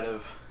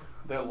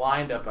they're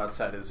lined up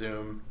outside of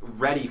Zoom.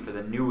 Ready for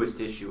the newest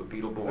issue of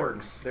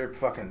Beetleborgs. They're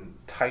fucking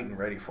tight and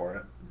ready for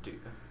it. Dude,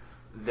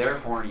 they're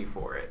horny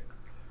for it.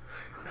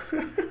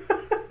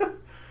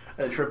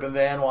 And Trip and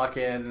Van walk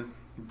in,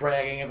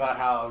 bragging about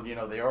how,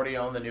 they already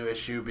own the new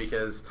issue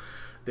because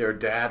their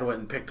dad went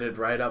and picked it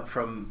right up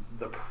from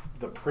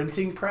the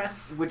printing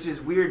press. Which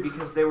is weird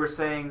because they were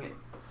saying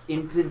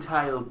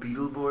infantile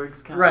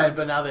Beetleborgs comics. Right,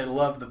 but now they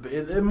love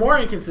more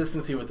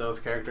inconsistency with those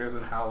characters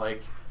and how,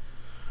 like,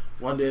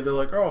 one day they're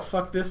like, oh,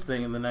 fuck this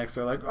thing, and the next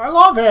they're like, I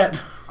love it!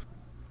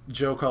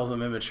 Joe calls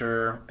them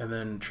immature, and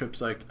then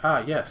Trip's like,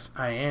 yes,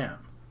 I am.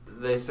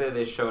 They say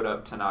they showed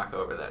up to knock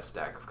over that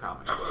stack of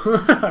comic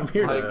books. I'm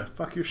here to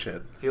fuck your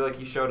shit. I feel like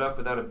he showed up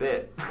without a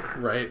bit.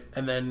 Right,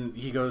 and then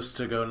he goes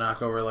to go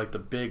knock over, like, the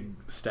big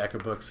stack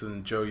of books,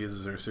 and Joe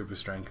uses her super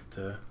strength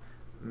to...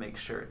 make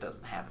sure it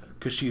doesn't happen.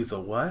 Because she's a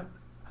what?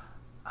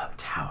 A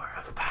tower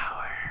of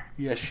power.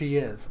 Yes, she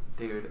is.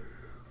 Dude,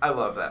 I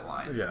love that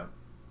line. Yeah.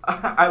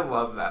 I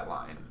love that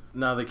line.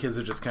 Now the kids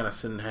are just kind of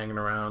sitting hanging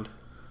around.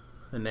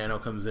 And Nano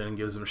comes in and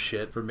gives them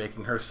shit for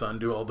making her son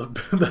do all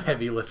the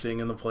heavy lifting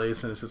in the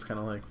place. And it's just kind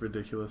of like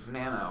ridiculous.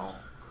 Nano.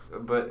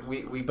 But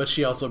But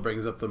she also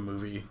brings up the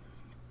movie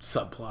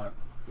subplot.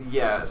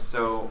 Yeah,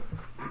 so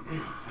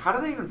how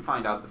do they even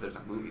find out that there's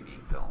a movie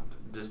being filmed?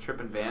 Does Trip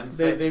and Van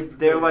say?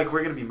 They're like,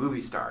 we're going to be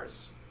movie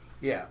stars.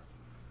 Yeah.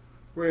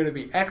 We're going to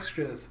be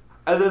extras.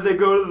 And then they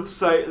go to the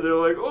site and they're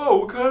like, oh,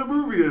 what kind of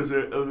movie is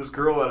it? And this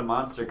girl in a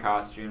monster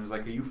costume is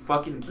like, are you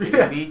fucking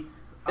kidding me?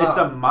 It's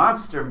a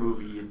monster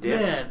movie, you dick.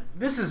 Man,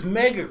 this is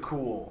mega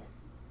cool.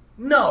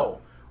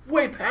 No,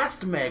 way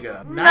past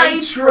mega.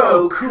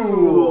 Nitro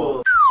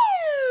cool!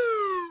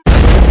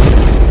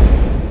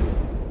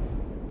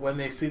 When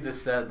they see the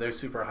set, they're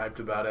super hyped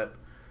about it.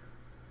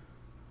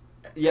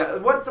 Yeah,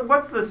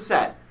 what's the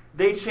set?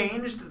 They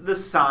changed the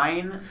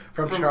sign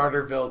From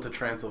Charterville to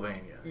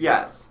Transylvania.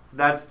 Yes,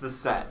 that's the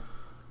set.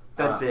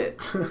 That's it.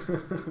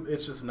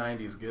 It's just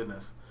 90s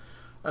goodness.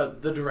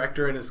 The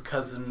director and his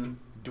cousin,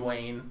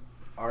 Dwayne,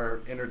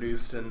 are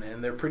introduced,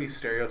 and they're pretty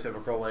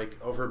stereotypical, like,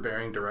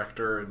 overbearing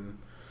director and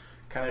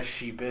kind of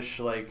sheepish,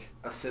 like,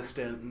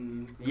 assistant.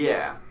 And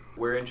yeah,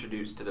 we're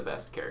introduced to the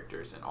best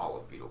characters in all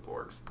of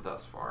Beetleborgs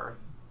thus far.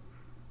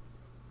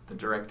 The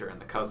director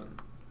and the cousin.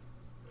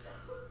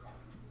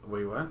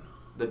 Wait, what?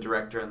 The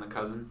director and the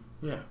cousin?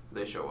 Yeah.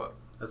 They show up.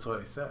 That's what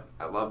I said.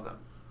 I love them.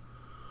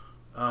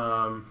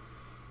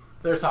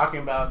 They're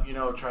talking about,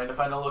 trying to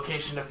find a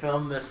location to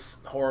film this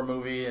horror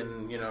movie,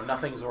 and,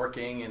 nothing's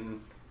working,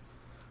 and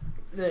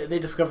they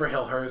discover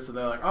Hillhurst, and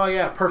they're like, oh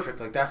yeah, perfect,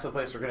 like, that's the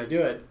place we're going to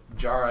do it.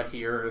 Jara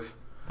hears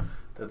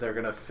that they're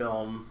going to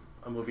film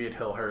a movie at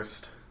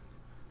Hillhurst.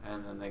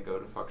 And then they go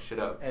to fuck shit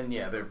up. And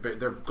yeah,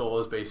 their goal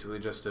is basically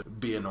just to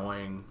be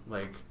annoying,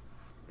 like...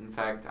 In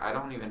fact, I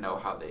don't even know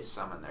how they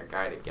summon their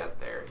guy to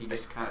get there. He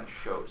just kind of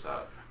shows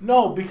up.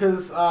 No,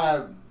 because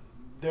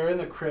they're in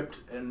the crypt,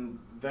 and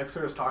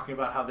Vexer is talking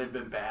about how they've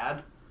been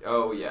bad.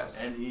 Oh,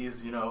 yes. And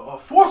he's,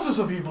 forces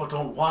of evil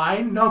don't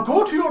whine. Now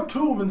go to your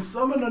tomb and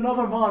summon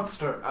another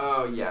monster.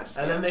 Oh, yes.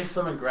 And then they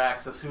summon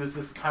Graxus, who's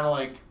this kind of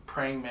like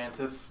praying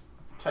mantis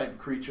type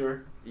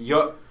creature.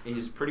 Yup.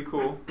 He's pretty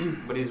cool,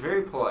 but he's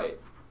very polite.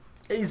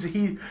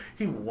 He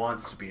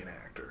wants to be an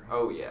actor.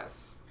 Oh,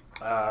 yes.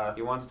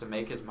 He wants to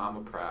make his mama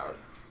proud.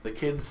 The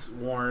kids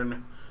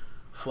warn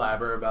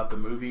Flabber about the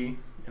movie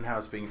and how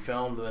it's being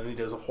filmed, and then he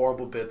does a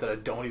horrible bit that I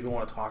don't even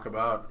want to talk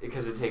about.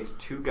 Because it takes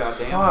too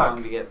goddamn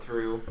long to get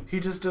through.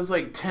 He just does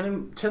like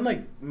 10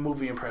 like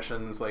movie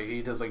impressions. Like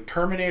he does like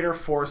Terminator,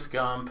 Forrest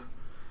Gump,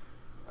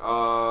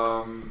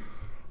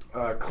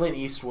 Clint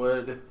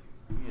Eastwood,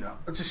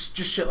 just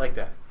shit like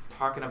that.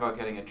 Talking about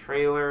getting a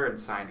trailer and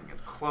signing his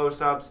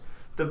close-ups.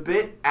 The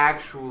bit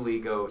actually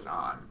goes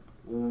on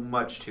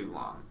much too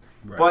long.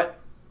 Right. But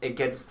it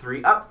gets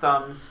 3 up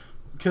thumbs.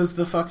 Because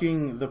the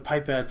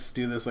pipettes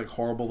do this like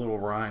horrible little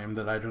rhyme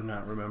that I do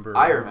not remember.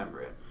 I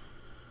remember it.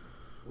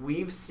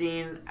 We've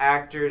seen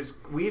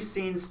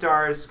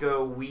stars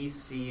go, we've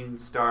seen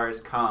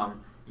stars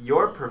come.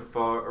 Your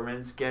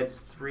performance gets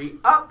 3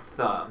 up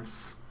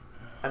thumbs.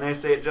 And they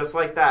say it just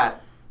like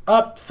that.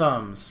 Up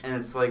thumbs. And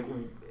it's like,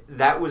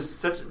 that was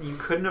such... You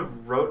couldn't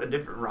have wrote a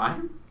different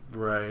rhyme?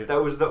 Right.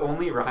 That was the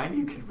only rhyme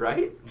you could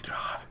write?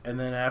 God. And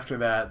then after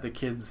that, the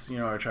kids,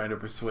 are trying to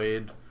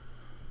persuade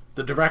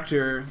the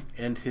director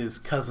and his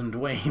cousin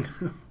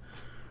Dwayne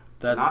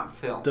that not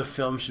film. the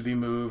film should be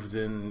moved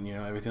and,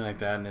 everything like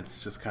that. And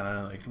it's just kind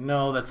of like,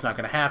 no, that's not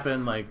going to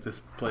happen. Like, this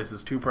place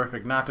is too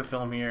perfect not to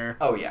film here.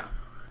 Oh, yeah.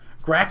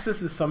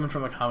 Graxus is summoned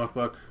from a comic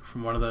book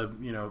from one of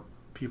the,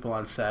 people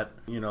on set.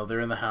 They're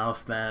in the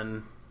house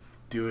then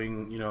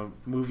doing,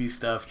 movie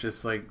stuff,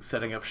 just like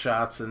setting up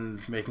shots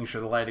and making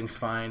sure the lighting's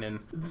fine. And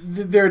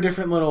there are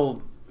different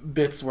little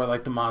bits where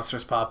like the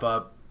monsters pop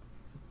up,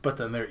 but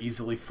then they're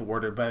easily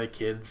thwarted by the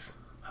kids.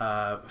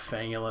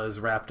 Fangula is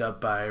wrapped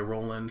up by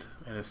Roland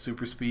and his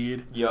super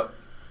speed. Yep.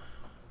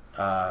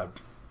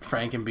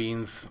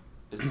 Frankenbeans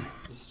is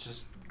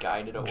just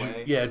guided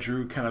away.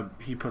 Drew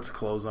he puts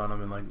clothes on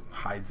him and like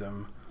hides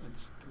him.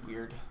 It's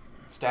weird.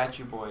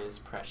 Statue Boy is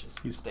precious.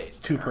 He stays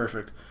too there.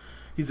 perfect.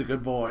 He's a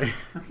good boy.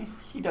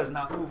 He does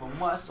not move a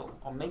muscle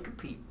or make a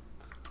peep.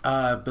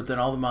 But then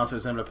all the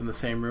monsters end up in the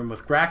same room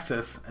with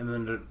Graxus, and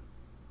then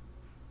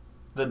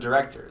the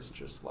director is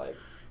just like...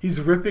 He's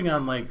ripping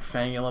on, like,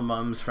 Fangula,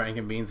 Mums,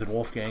 Frankenbeans, and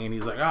Wolfgang, and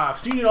he's like, I've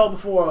seen it all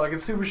before, like,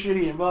 it's super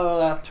shitty, and blah, blah,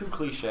 blah. Too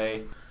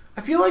cliche.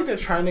 I feel like they're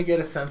trying to get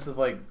a sense of,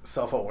 like,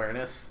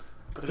 self-awareness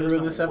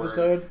through this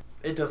episode.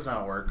 It does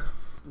not work.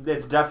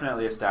 It's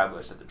definitely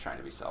established that they're trying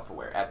to be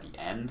self-aware at the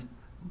end,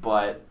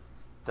 but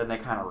then they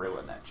kind of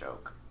ruin that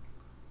joke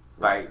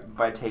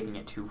by taking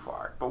it too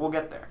far. But we'll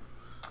get there.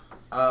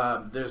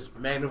 There's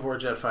Magnivore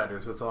jet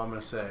fighters, that's all I'm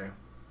going to say.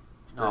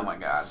 Oh my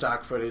god.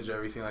 Stock footage,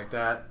 everything like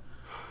that.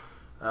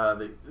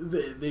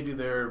 They do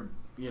their,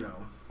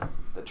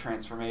 the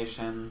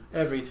transformation.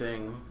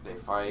 Everything. They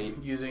fight.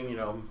 Using,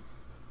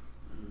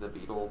 the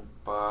Beetle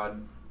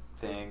Bud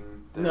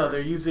thing. No,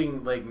 they're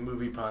using, like,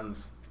 movie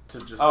puns to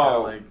just kind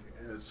of, like,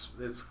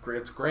 it's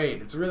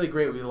great. It's really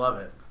great. We love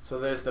it. So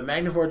there's the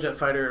Magnivore jet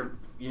fighter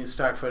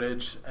stock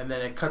footage, and then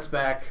it cuts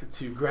back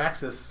to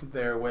Graxus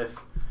there with,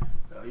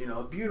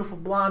 a beautiful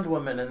blonde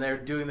woman, and they're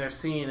doing their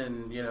scene,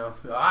 and,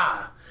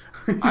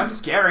 I'm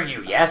scaring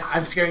you, yes.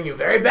 I'm scaring you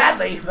very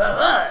badly.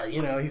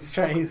 He's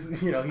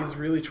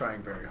really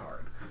trying very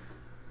hard.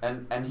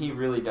 And he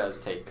really does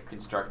take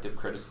constructive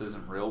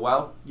criticism real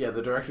well. Yeah,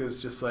 the director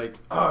is just like,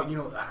 I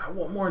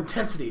want more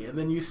intensity. And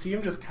then you see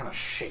him just kind of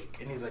shake.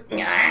 And he's like,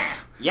 Nah.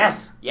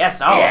 Yes,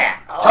 oh. Yeah,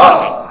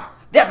 Totally.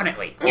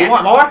 definitely. You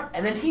want more?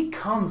 And then he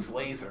comes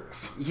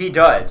lasers. He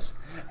does.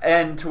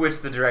 And to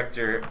which the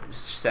director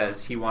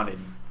says he wanted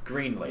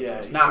green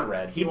lasers, not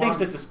red. He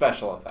thinks it's a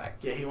special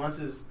effect. Yeah, he wants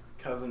his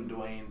cousin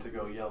Dwayne to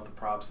go yell at the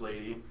props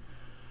lady.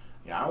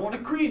 Yeah, I want a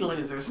green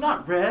laser. It's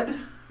not red.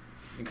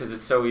 Because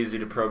it's so easy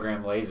to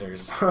program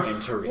lasers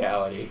into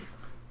reality.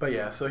 But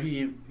yeah, so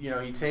he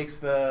takes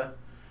the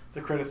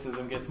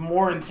criticism, gets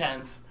more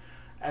intense,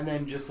 and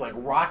then just like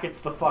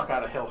rockets the fuck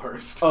out of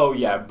Hillhurst. Oh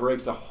yeah,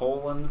 breaks a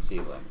hole in the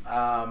ceiling.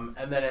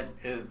 And then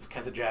it's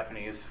kind of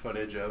Japanese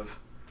footage of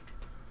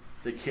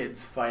the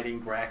kids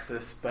fighting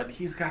Graxus, but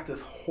he's got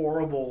this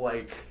horrible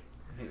like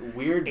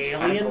weird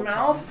alien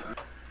mouth. Tongue.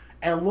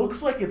 And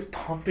looks like it's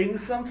pumping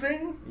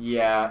something.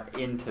 Yeah,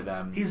 into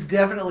them. He's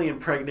definitely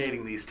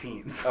impregnating these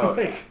teens. Oh,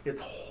 it's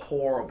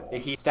horrible.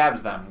 He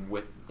stabs them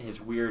with his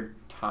weird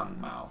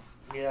tongue mouth.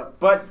 Yep.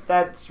 But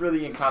that's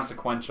really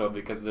inconsequential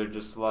because they're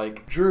just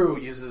like... Drew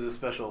uses a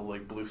special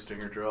like blue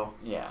stinger drill.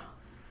 Yeah.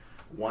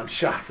 One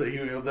shots at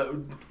you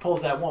that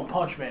pulls that one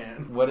punch,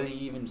 man. What did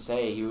he even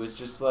say? He was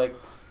just like,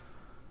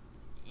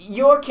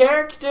 your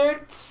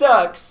character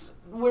sucks.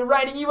 We're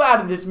writing you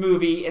out of this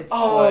movie. It's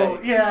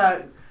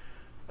yeah.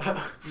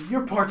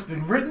 Your part's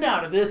been written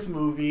out of this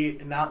movie,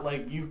 and not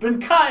like you've been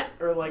cut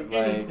or like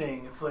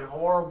anything. It's like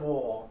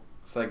horrible.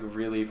 It's like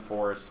really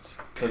forced.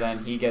 So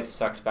then he gets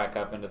sucked back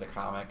up into the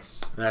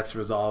comics. That's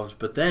resolved,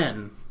 but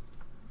then,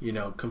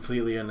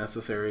 completely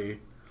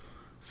unnecessary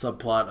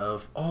subplot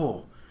of,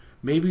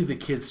 maybe the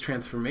kid's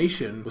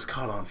transformation was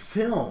caught on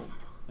film.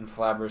 And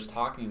Flabber's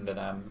talking to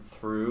them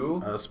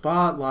through a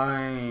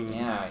spotlight.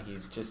 Yeah,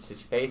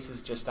 his face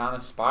is just on a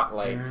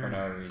spotlight for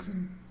no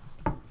reason.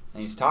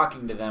 And he's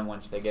talking to them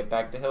once they get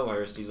back to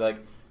Hillhurst. He's like,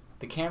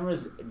 the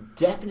camera's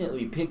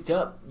definitely picked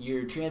up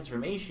your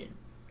transformation.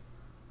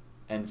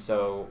 And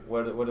so,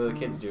 what do the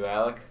kids do,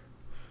 Alec?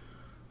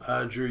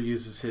 Drew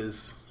uses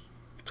his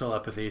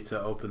telepathy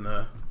to open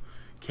the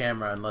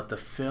camera and let the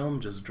film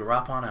just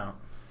drop on out.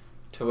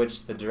 To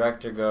which the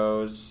director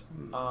goes,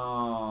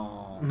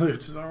 oh.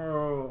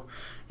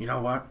 You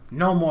know what?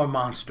 No more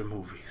monster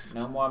movies.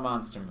 No more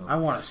monster movies. I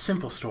want a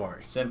simple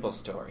story. Simple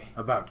story.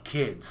 About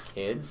kids.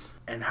 Kids?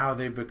 And how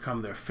they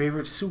become their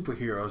favorite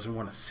superheroes and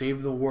want to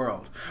save the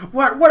world.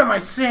 What am I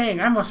saying?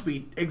 I must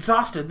be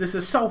exhausted. This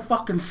is so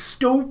fucking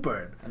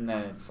stupid. And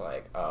then it's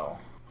like, oh.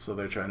 So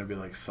they're trying to be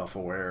like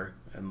self-aware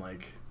and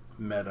like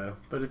meta.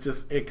 But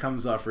it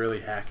comes off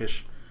really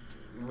hackish.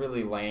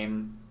 Really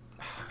lame.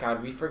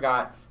 God, we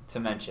forgot to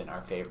mention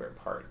our favorite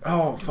part.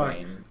 Oh,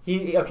 Dwayne.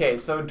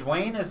 So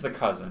Dwayne is the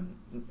cousin.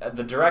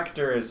 The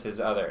director is his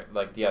the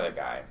other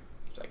guy.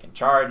 he's like in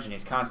charge, and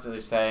he's constantly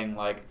saying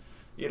like,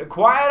 "You know,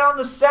 quiet on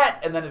the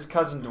set," and then his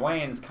cousin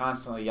Dwayne's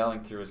constantly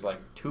yelling through his like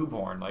tube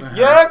horn, like,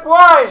 "Yeah,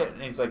 quiet!"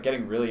 And he's like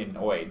getting really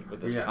annoyed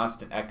with this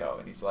constant echo,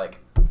 and he's like,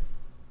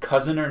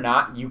 "Cousin or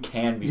not, you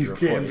can be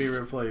replaced." You can be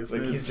replaced.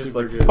 Like he's just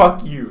like, good.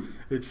 "Fuck you."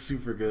 It's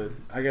super good.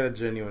 I got a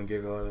genuine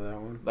giggle out of that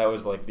one. That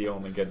was like the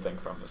only good thing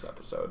from this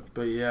episode.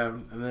 But yeah,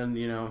 and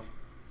then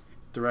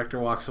director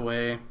walks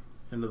away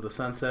into the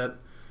sunset.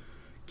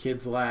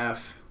 Kids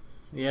laugh.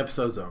 The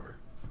episode's over.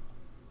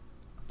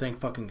 Thank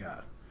fucking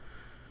God.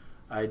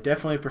 I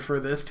definitely prefer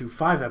this to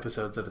 5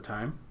 episodes at a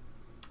time.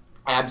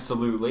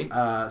 Absolutely.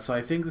 So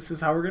I think this is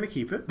how we're going to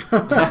keep it.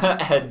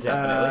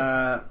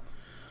 Definitely.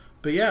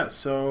 But yeah,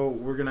 so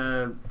we're going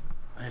to...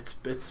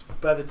 It's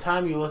by the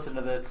time you listen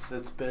to this,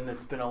 it's been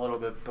a little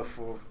bit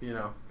before,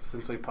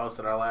 since we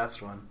posted our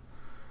last one.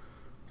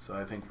 So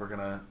I think we're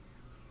going to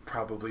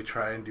probably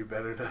try and do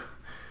better to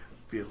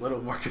be a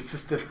little more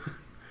consistent.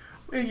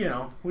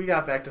 We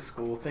got back to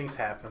school. Things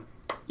happen.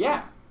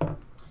 Yeah.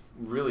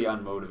 Really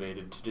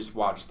unmotivated to just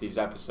watch these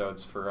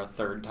episodes for a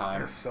third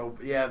time. So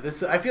yeah,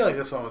 I feel like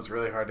this one was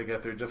really hard to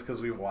get through just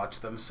because we've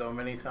watched them so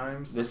many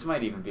times. This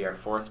might even be our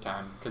 4th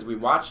time because we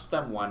watched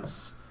them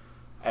once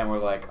and we're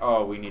like,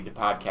 oh, we need to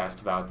podcast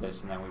about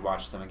this, and then we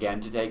watched them again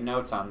to take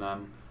notes on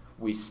them.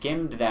 We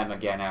skimmed them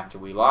again after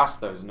we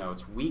lost those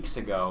notes weeks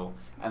ago,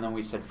 and then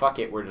we said, fuck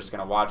it, we're just going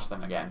to watch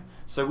them again.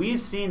 So we've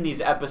seen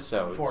these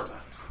episodes 4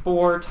 times.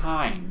 4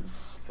 times.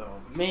 So,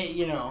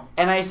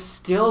 And I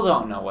still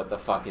don't know what the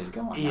fuck is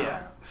going on.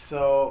 Yeah,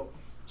 so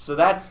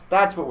that's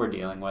what we're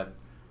dealing with.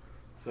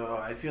 So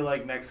I feel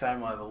like next time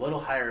we'll have a little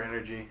higher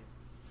energy.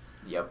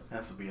 Yep.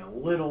 This will be a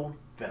little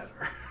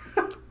better.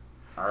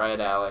 All right,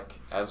 Alec.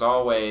 As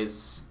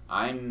always,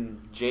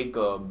 I'm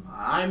Jacob.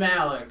 I'm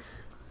Alec.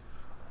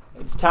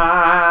 It's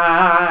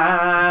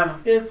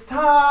time. It's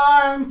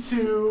time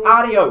to...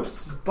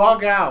 Adios.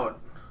 Bug out.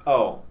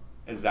 Oh,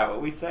 is that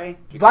what we say?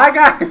 Bye,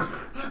 guys.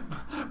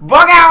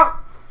 Bug out.